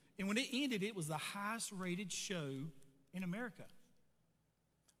 seasons, and when it ended, it was the highest rated show in America.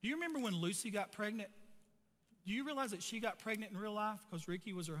 Do you remember when Lucy got pregnant? Do you realize that she got pregnant in real life because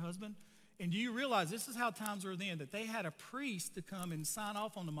Ricky was her husband? And do you realize this is how times were then, that they had a priest to come and sign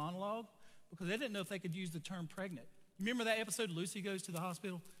off on the monologue because they didn't know if they could use the term pregnant? Remember that episode, Lucy Goes to the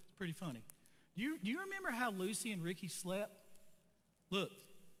Hospital? It's pretty funny. Do you remember how Lucy and Ricky slept? Look.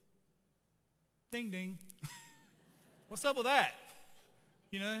 Ding, ding. What's up with that?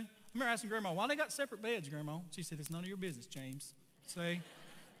 You know, I remember asking Grandma, why they got separate beds, Grandma? She said, it's none of your business, James. See?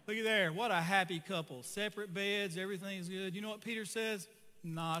 Look at there. What a happy couple. Separate beds, everything's good. You know what Peter says?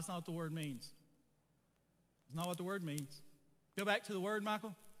 No, that's not what the word means. It's not what the word means. Go back to the word,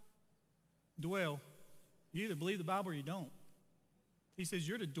 Michael. Dwell. You either believe the Bible or you don't. He says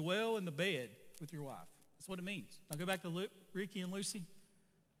you're to dwell in the bed with your wife. That's what it means. Now go back to Ricky and Lucy.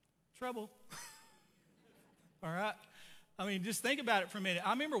 Trouble. All right? I mean, just think about it for a minute.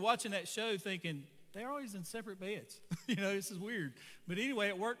 I remember watching that show thinking, they're always in separate beds. You know, this is weird. But anyway,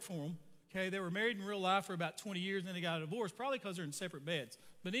 it worked for them. Okay, they were married in real life for about 20 years, and then they got a divorce, probably because they're in separate beds.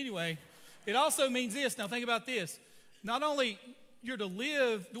 But anyway, it also means this. Now think about this. Not only you're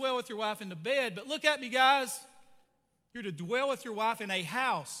to dwell with your wife in the bed, but look at me, guys. You're to dwell with your wife in a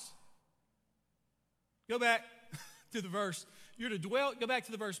house. Go back to the verse. You're to dwell, go back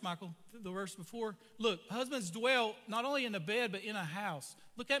to the verse, Michael, the verse before. Look, husbands dwell not only in the bed, but in a house.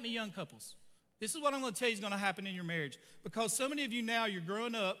 Look at me, young couples. This is what I'm going to tell you is going to happen in your marriage. Because so many of you now, you're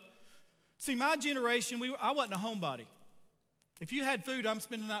growing up. See, my generation, I wasn't a homebody. If you had food, I'm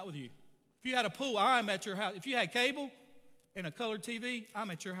spending the night with you. If you had a pool, I'm at your house. If you had cable and a colored TV, I'm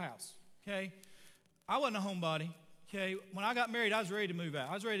at your house, okay? I wasn't a homebody, okay? When I got married, I was ready to move out.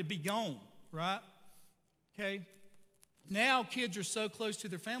 I was ready to be gone, right? Okay? Now kids are so close to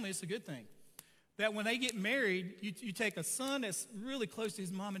their family, it's a good thing. That when they get married, you take a son that's really close to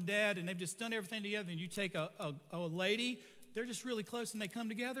his mom and dad, and they've just done everything together, and you take a lady, they're just really close, and they come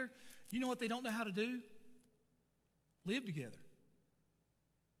together. You know what they don't know how to do? Live together.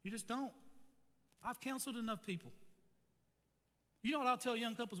 You just don't. I've counseled enough people. You know what I'll tell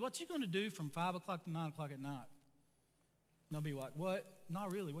young couples? What you going to do from 5 o'clock to 9 o'clock at night? And they'll be like, what?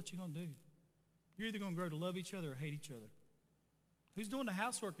 Not really. What you going to do? You're either going to grow to love each other or hate each other. Who's doing the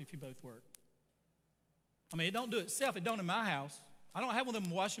housework if you both work? I mean, it don't do itself. It don't in my house. I don't have one of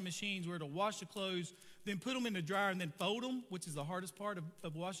them washing machines where it'll wash the clothes, then put them in the dryer, and then fold them, which is the hardest part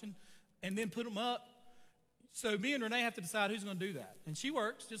of washing, and then put them up. So me and Renee have to decide who's going to do that. And she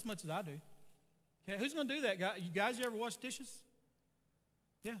works just as much as I do. Okay, who's going to do that? You ever wash dishes?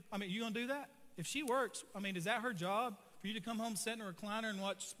 Yeah, I mean, you going to do that? If she works, I mean, is that her job for you to come home, sit in a recliner, and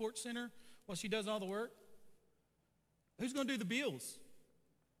watch Sports Center while she does all the work? Who's going to do the bills?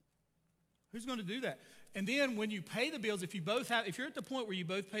 Who's going to do that? And then when you pay the bills, if you're at the point where you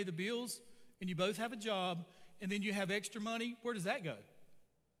both pay the bills and you both have a job and then you have extra money, where does that go?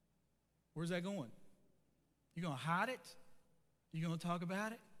 Where's that going? You going to hide it? You going to talk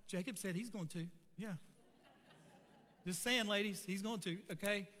about it? Jacob said he's going to. Yeah. Just saying, ladies, he's going to,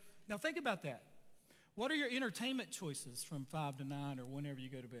 okay? Now think about that. What are your entertainment choices from 5 to 9 or whenever you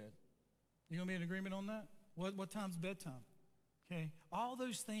go to bed? You going to be in agreement on that? What time's bedtime? Okay? All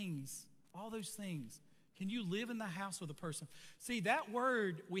those things. Can you live in the house with a person? See, that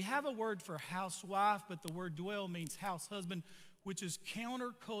word, we have a word for housewife, but the word dwell means house husband, which is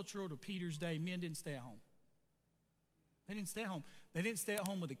countercultural to Peter's day. Men didn't stay at home. They didn't stay at home. They didn't stay at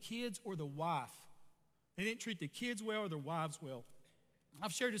home with the kids or the wife. They didn't treat the kids well or their wives well.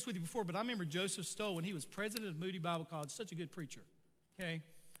 I've shared this with you before, but I remember Joseph Stoll when he was president of Moody Bible College, such a good preacher, okay?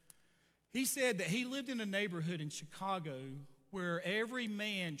 He said that he lived in a neighborhood in Chicago where every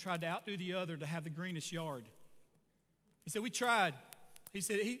man tried to outdo the other to have the greenest yard. He said, we tried. He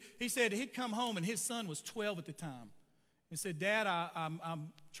said he'd come home and his son was 12 at the time. He said, Dad,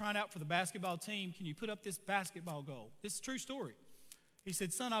 I'm trying out for the basketball team. Can you put up this basketball goal? This is a true story. He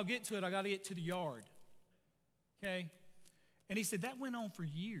said, son, I'll get to it. I got to get to the yard. Okay? And he said, that went on for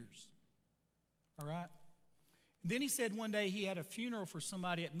years. All right? And then he said one day he had a funeral for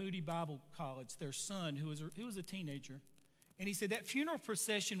somebody at Moody Bible College, their son, who was a teenager. And he said that funeral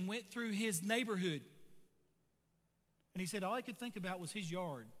procession went through his neighborhood. And he said all he could think about was his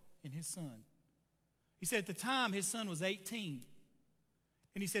yard and his son. He said at the time his son was 18.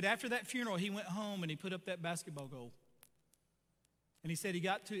 And he said after that funeral he went home and he put up that basketball goal. And he said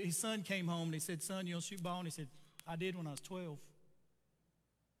his son came home and he said, son, you don't shoot ball? And he said, I did when I was 12.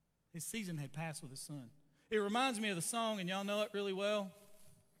 His season had passed with his son. It reminds me of the song, and y'all know it really well.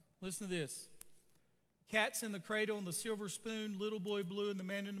 Listen to this. Cats in the cradle and the silver spoon, little boy blue and the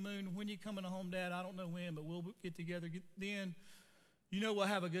man in the moon. When you coming home, Dad? I don't know when, but we'll get together then. You know we'll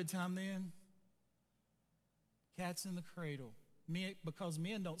have a good time then. Cats in the cradle. Because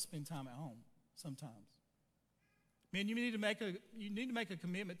men don't spend time at home sometimes. Men, you need to make a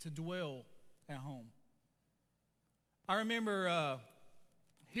commitment to dwell at home. I remember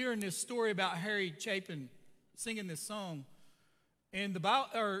hearing this story about Harry Chapin singing this song, and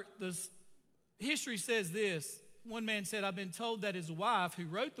the history says this. One man said, I've been told that his wife, who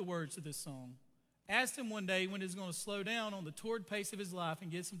wrote the words to this song, asked him one day when he was going to slow down on the torrid pace of his life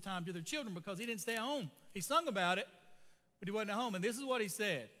and give some time to their children because he didn't stay at home. He sung about it, but he wasn't at home. And this is what he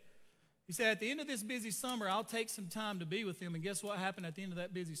said. He said, at the end of this busy summer, I'll take some time to be with him. And guess what happened at the end of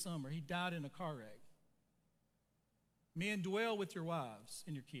that busy summer? He died in a car wreck. Men, dwell with your wives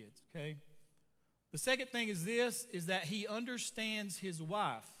and your kids, okay? The second thing is this, is that he understands his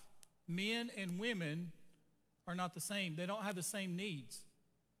wife. Men and women are not the same. They don't have the same needs.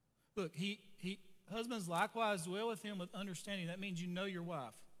 Look, husbands likewise dwell with him with understanding. That means you know your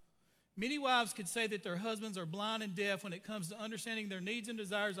wife. Many wives could say that their husbands are blind and deaf when it comes to understanding their needs and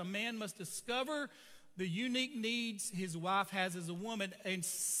desires. A man must discover the unique needs his wife has as a woman. And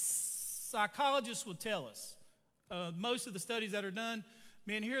psychologists will tell us, most of the studies that are done,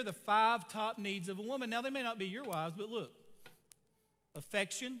 men, here are the 5 top needs of a woman. Now, they may not be your wives, but look.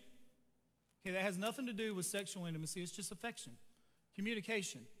 Affection. Okay, that has nothing to do with sexual intimacy. It's just affection.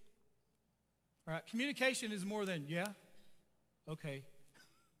 Communication. All right, communication is more than, yeah, okay.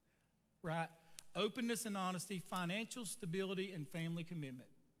 Right? Openness and honesty, financial stability, and family commitment.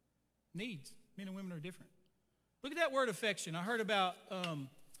 Needs. Men and women are different. Look at that word affection. I heard about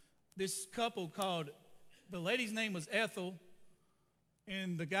this couple called, the lady's name was Ethel,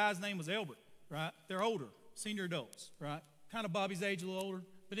 and the guy's name was Albert, right? They're older, senior adults, right? Kind of Bobby's age, a little older.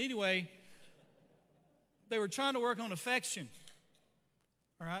 But anyway, they were trying to work on affection,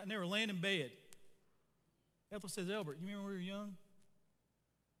 all right? And they were laying in bed. Ethel says, Albert, you remember when we were young?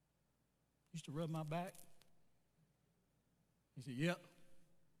 Used to rub my back. He said, yep.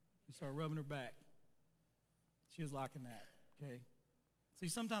 He started rubbing her back. She was liking that, okay? See,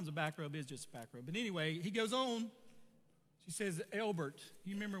 sometimes a back rub is just a back rub. But anyway, he goes on. She says, Albert,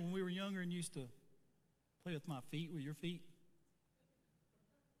 you remember when we were younger and used to play with my feet, with your feet?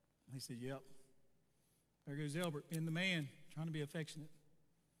 He said, yep. There goes Albert, being the man, trying to be affectionate.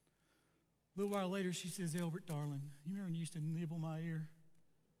 A little while later, she says, Albert, darling, you remember when you used to nibble my ear?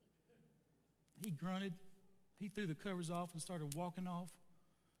 He grunted. He threw the covers off and started walking off.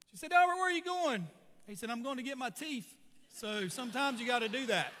 She said, Albert, where are you going? He said, I'm going to get my teeth. So sometimes you got to do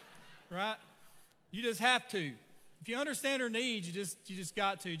that, right? You just have to. If you understand her needs, you just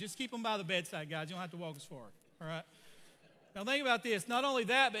got to. Just keep them by the bedside, guys. You don't have to walk as far, all right? Now think about this. Not only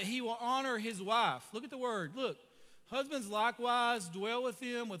that, but he will honor his wife. Look at the word. Look, husbands likewise dwell with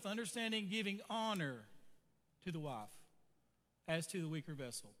him with understanding, giving honor to the wife as to the weaker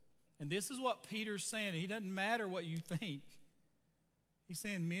vessel. And this is what Peter's saying. He doesn't matter what you think. He's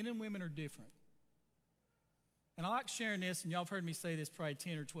saying men and women are different. And I like sharing this, and y'all have heard me say this probably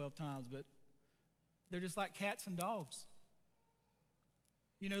 10 or 12 times, but they're just like cats and dogs.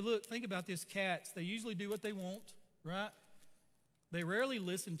 You know, look, think about this. Cats, they usually do what they want, right? They rarely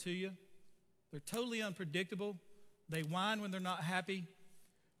listen to you. They're totally unpredictable. They whine when they're not happy.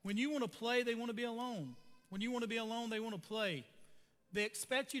 When you want to play, they want to be alone. When you want to be alone, they want to play. They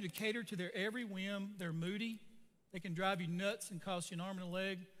expect you to cater to their every whim. They're moody. They can drive you nuts and cost you an arm and a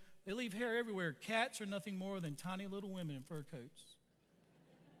leg. They leave hair everywhere. Cats are nothing more than tiny little women in fur coats.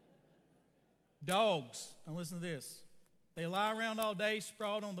 Dogs, now listen to this. They lie around all day,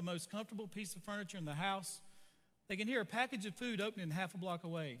 sprawled on the most comfortable piece of furniture in the house. They can hear a package of food opening half a block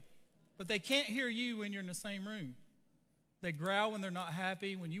away, but they can't hear you when you're in the same room. They growl when they're not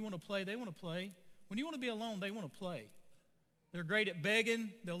happy. When you want to play, they want to play. When you want to be alone, they want to play. They're great at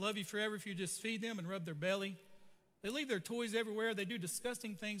begging. They'll love you forever if you just feed them and rub their belly. They leave their toys everywhere. They do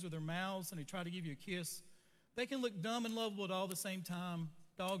disgusting things with their mouths, and they try to give you a kiss. They can look dumb and lovable at all the same time.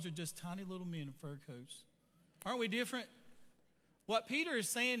 Dogs are just tiny little men in fur coats. Aren't we different? What Peter is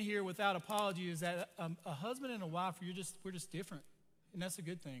saying here without apology is that a husband and a wife, we're just different, and that's a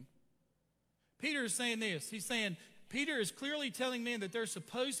good thing. Peter is saying this. He's saying, Peter is clearly telling men that they're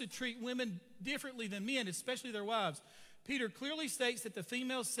supposed to treat women differently than men, especially their wives. Peter clearly states that the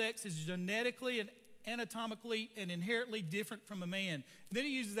female sex is genetically and anatomically and inherently different from a man. And then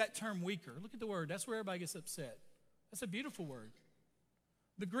he uses that term weaker. Look at the word. That's where everybody gets upset. That's a beautiful word.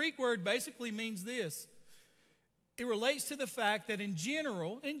 The Greek word basically means this. It relates to the fact that in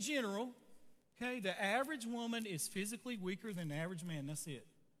general, okay, the average woman is physically weaker than the average man. That's it.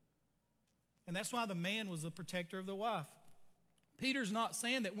 And that's why the man was the protector of the wife. Peter's not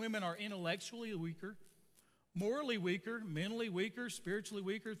saying that women are intellectually weaker, morally weaker, mentally weaker, spiritually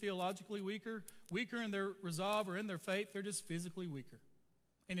weaker, theologically weaker, weaker in their resolve or in their faith. They're just physically weaker.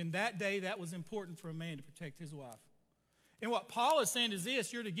 And in that day, that was important for a man to protect his wife. And what Paul is saying is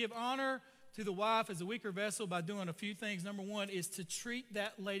this: you're to give honor to the wife as a weaker vessel by doing a few things. Number one is to treat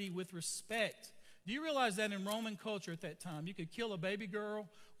that lady with respect. Do you realize that in Roman culture at that time, you could kill a baby girl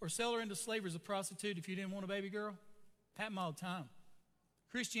or sell her into slavery as a prostitute if you didn't want a baby girl? Happened all the time.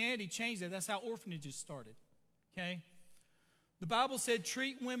 Christianity changed that. That's how orphanages started. Okay? The Bible said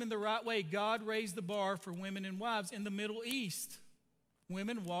treat women the right way. God raised the bar for women and wives. In the Middle East,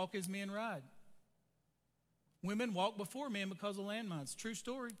 women walk as men ride. Women walk before men because of landmines. True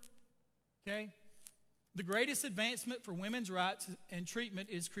story. Okay? The greatest advancement for women's rights and treatment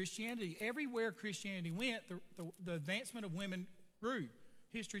is Christianity. Everywhere Christianity went, the advancement of women grew.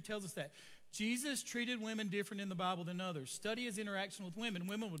 History tells us that. Jesus treated women different in the Bible than others. Study his interaction with women.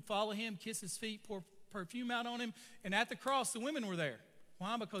 Women would follow him, kiss his feet, pour perfume out on him, and at the cross, the women were there.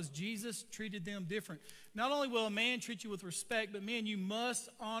 Why? Because Jesus treated them different. Not only will a man treat you with respect, but men, you must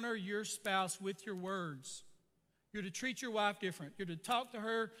honor your spouse with your words. You're to treat your wife different. You're to talk to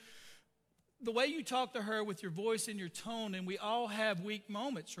her the way you talk to her with your voice and your tone, and we all have weak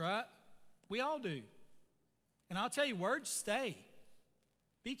moments, right? We all do. And I'll tell you, words stay.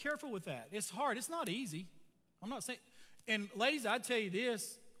 Be careful with that. It's hard. It's not easy. I'm not saying, and ladies, I tell you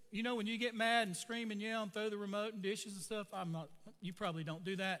this, you know, when you get mad and scream and yell and throw the remote and dishes and stuff, you probably don't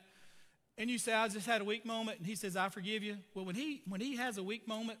do that. And you say, I just had a weak moment, and he says, I forgive you. Well, when he has a weak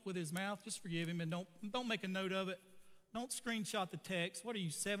moment with his mouth, just forgive him, and don't make a note of it. Don't screenshot the text. What are you,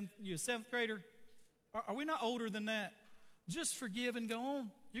 you a seventh grader? Are we not older than that? Just forgive and go on.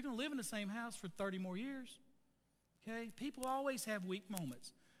 You're going to live in the same house for 30 more years. Okay? People always have weak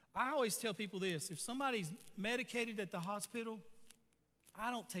moments. I always tell people this. If somebody's medicated at the hospital,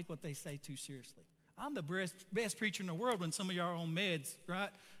 I don't take what they say too seriously. I'm the best preacher in the world when some of y'all are on meds, right?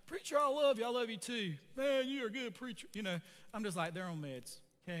 Preacher, I love you. I love you too. Man, you're a good preacher. You know, I'm just like, they're on meds,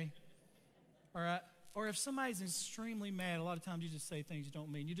 okay? All right? Or if somebody's extremely mad, a lot of times you just say things you don't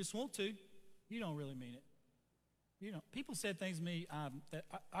mean. You just want to. You don't really mean it. You know, people said things to me that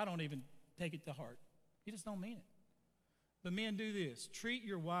I don't even take it to heart. You just don't mean it. But men, do this. Treat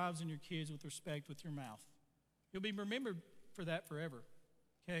your wives and your kids with respect with your mouth. You'll be remembered for that forever.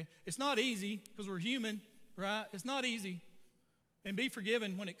 Okay? It's not easy because we're human, right? It's not easy. And be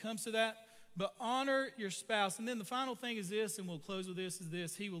forgiven when it comes to that. But honor your spouse. And then the final thing is this, and we'll close with this, is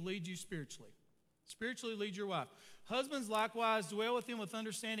this. He will lead you spiritually. Spiritually lead your wife. Husbands likewise dwell with him with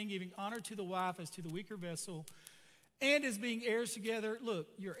understanding, giving honor to the wife as to the weaker vessel, and as being heirs together. Look,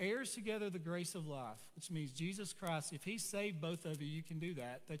 you're heirs together the grace of life, which means Jesus Christ. If he saved both of you, you can do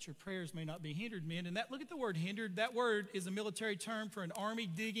that your prayers may not be hindered, men. And look at the word hindered. That word is a military term for an army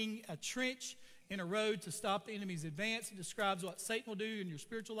digging a trench in a road to stop the enemy's advance. It describes what Satan will do in your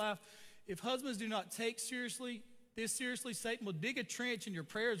spiritual life. If husbands do not take this seriously, Satan will dig a trench and your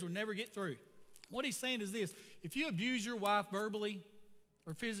prayers will never get through. What he's saying is this: if you abuse your wife verbally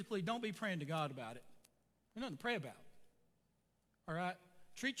or physically, don't be praying to God about it. There's nothing to pray about. All right?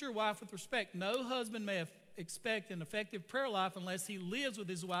 Treat your wife with respect. No husband may expect an effective prayer life unless he lives with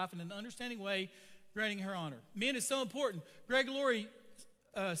his wife in an understanding way, granting her honor. Men is so important. Greg Laurie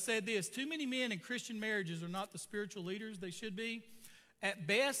said this: too many men in Christian marriages are not the spiritual leaders they should be. At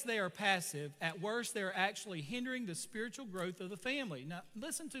best, they are passive. At worst, they are actually hindering the spiritual growth of the family. Now,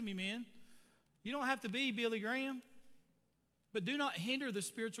 listen to me, men. You don't have to be Billy Graham, but do not hinder the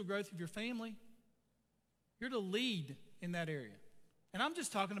spiritual growth of your family. You're to lead in that area. And I'm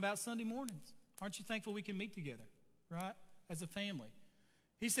just talking about Sunday mornings. Aren't you thankful we can meet together, right, as a family?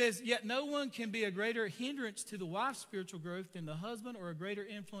 He says, yet no one can be a greater hindrance to the wife's spiritual growth than the husband, or a greater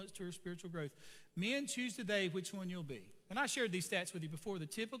influence to her spiritual growth. Men, choose today which one you'll be. And I shared these stats with you before. The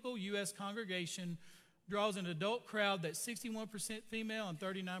typical U.S. congregation draws an adult crowd that's 61% female and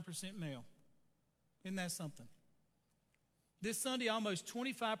 39% male. Isn't that something? This Sunday, almost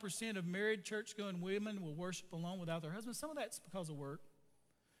 25% of married church-going women will worship alone without their husbands. Some of that's because of work.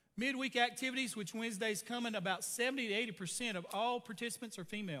 Midweek activities, which Wednesday's coming, about 70 to 80% of all participants are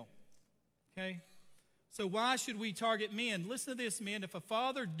female. Okay? So why should we target men? Listen to this, men. If a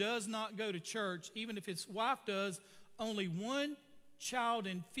father does not go to church, even if his wife does, only one child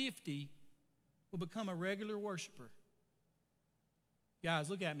in 50 will become a regular worshiper. Guys,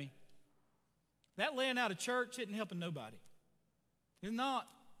 look at me. That laying out of church isn't helping nobody. It's not.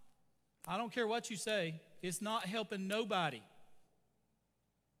 I don't care what you say. It's not helping nobody.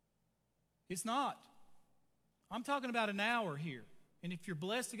 It's not. I'm talking about an hour here. And if you're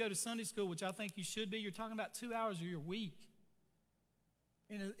blessed to go to Sunday school, which I think you should be, you're talking about 2 hours of your week.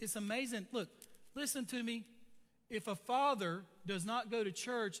 And it's amazing. Look, listen to me. If a father does not go to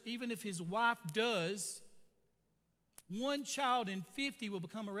church, even if his wife does, one child in 50 will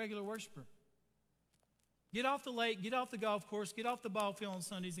become a regular worshiper. Get off the lake, get off the golf course, get off the ball field on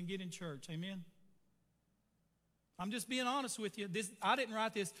Sundays and get in church. Amen? I'm just being honest with you. I didn't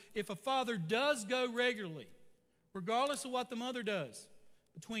write this. If a father does go regularly, regardless of what the mother does,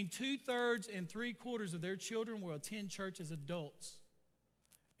 between 2/3 and 3/4 of their children will attend church as adults.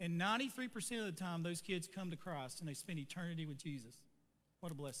 And 93% of the time, those kids come to Christ and they spend eternity with Jesus.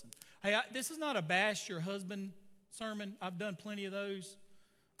 What a blessing. Hey, this is not a bash your husband sermon. I've done plenty of those.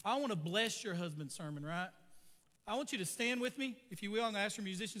 I want to bless your husband sermon, right? I want you to stand with me, if you will. I'm going to ask your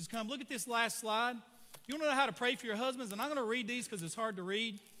musicians to come. Look at this last slide. You want to know how to pray for your husbands? And I'm going to read these because it's hard to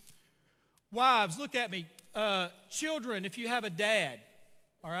read. Wives, look at me. Children, if you have a dad,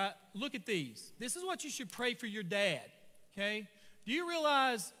 all right, look at these. This is what you should pray for your dad, okay? Do you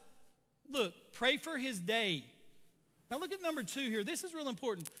realize, look, pray for his day. Now look at number 2 here. This is real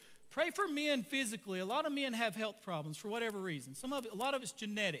important. Pray for men physically. A lot of men have health problems for whatever reason. A lot of it's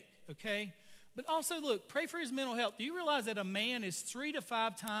genetic, okay? But also, look, pray for his mental health. Do you realize that a man is 3 to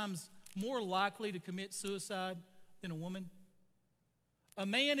 5 times more likely to commit suicide than a woman? A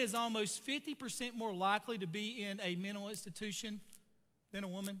man is almost 50% more likely to be in a mental institution than a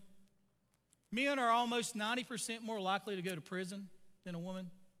woman. Men are almost 90% more likely to go to prison than a woman.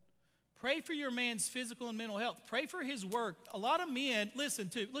 Pray for your man's physical and mental health. Pray for his work. A lot of men,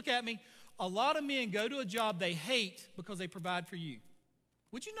 look at me. A lot of men go to a job they hate because they provide for you.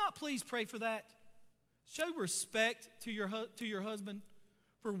 Would you not please pray for that? Show respect to your husband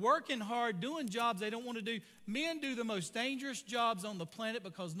for working hard, doing jobs they don't want to do. Men do the most dangerous jobs on the planet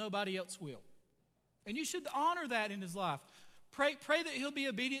because nobody else will. And you should honor that in his life. Pray that he'll be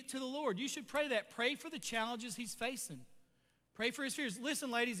obedient to the Lord. You should pray that. Pray for the challenges he's facing. Pray for his fears.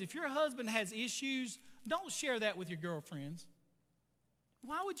 Listen, ladies, if your husband has issues, don't share that with your girlfriends.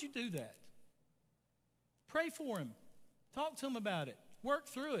 Why would you do that? Pray for him. Talk to him about it. Work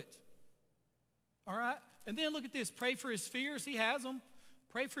through it. All right? And then look at this. Pray for his fears. He has them.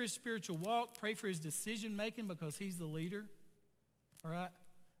 Pray for his spiritual walk. Pray for his decision making because he's the leader. All right?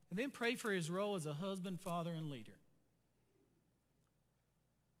 And then pray for his role as a husband, father, and leader.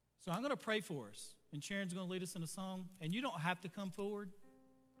 So I'm going to pray for us. And Sharon's going to lead us in a song. And you don't have to come forward.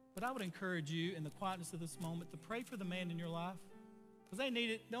 But I would encourage you in the quietness of this moment to pray for the man in your life. Because they need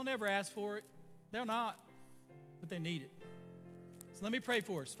it. They'll never ask for it. They'll not. But they need it. So let me pray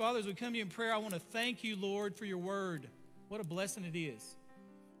for us. Father, as we come to you in prayer, I want to thank you, Lord, for your word. What a blessing it is.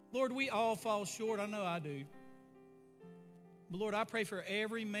 Lord, we all fall short. I know I do. But Lord, I pray for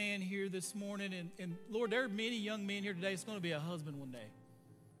every man here this morning. And Lord, there are many young men here today that's going to be a husband one day.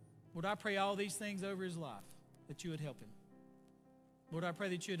 Lord, I pray all these things over his life, that you would help him. Lord, I pray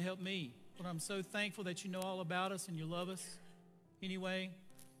that you would help me. Lord, I'm so thankful that you know all about us and you love us anyway.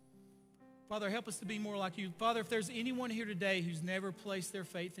 Father, help us to be more like you. Father, if there's anyone here today who's never placed their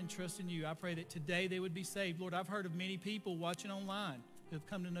faith and trust in you, I pray that today they would be saved. Lord, I've heard of many people watching online who have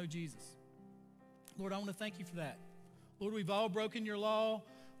come to know Jesus. Lord, I want to thank you for that. Lord, we've all broken your law.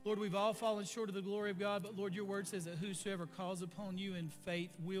 Lord, we've all fallen short of the glory of God, but Lord, your word says that whosoever calls upon you in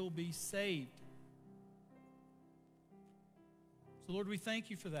faith will be saved. So Lord, we thank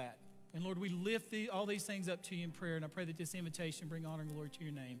you for that. And Lord, we lift all these things up to you in prayer, and I pray that this invitation bring honor and glory to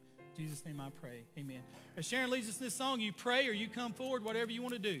your name. In Jesus' name I pray, amen. As Sharon leads us in this song, you pray or you come forward, whatever you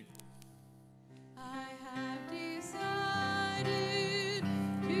want to do. I have decided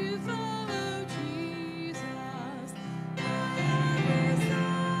to follow Jesus.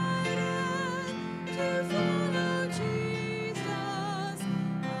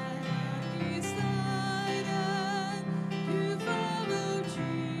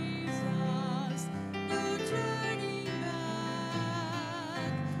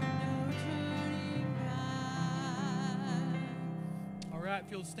 right,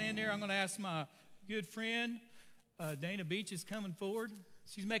 if you'll stand there, I'm going to ask my good friend, Dana Beach is coming forward.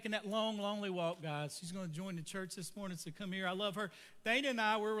 She's making that long, lonely walk, guys. She's going to join the church this morning, so come here. I love her. Dana and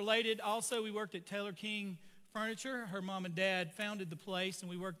I were related. Also, we worked at Taylor King Furniture. Her mom and dad founded the place, and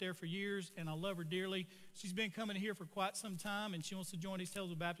we worked there for years, and I love her dearly. She's been coming here for quite some time, and she wants to join East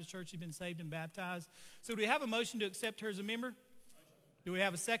Tazewell Baptist Church. She's been saved and baptized. So do we have a motion to accept her as a member? Do we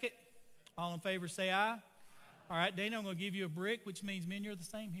have a second? All in favor, say aye. All right, Dana, I'm going to give you a brick, which means men, you're the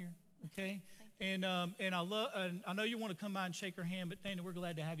same here, okay? And I know you want to come by and shake her hand, but Dana, we're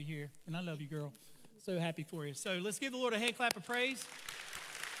glad to have you here, and I love you, girl. So happy for you. So let's give the Lord a hand clap of praise.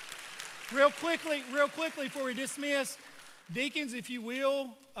 Real quickly, before we dismiss, deacons, if you will,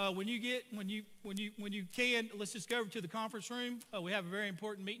 when you can, let's just go over to the conference room. We have a very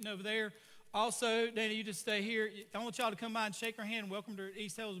important meeting over there. Also, Dana, you just stay here. I want y'all to come by and shake our hand. Welcome to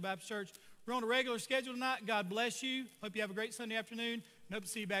East Tazewell Baptist Church. We're on a regular schedule tonight. God bless you. Hope you have a great Sunday afternoon, and hope to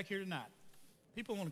see you back here tonight. People want to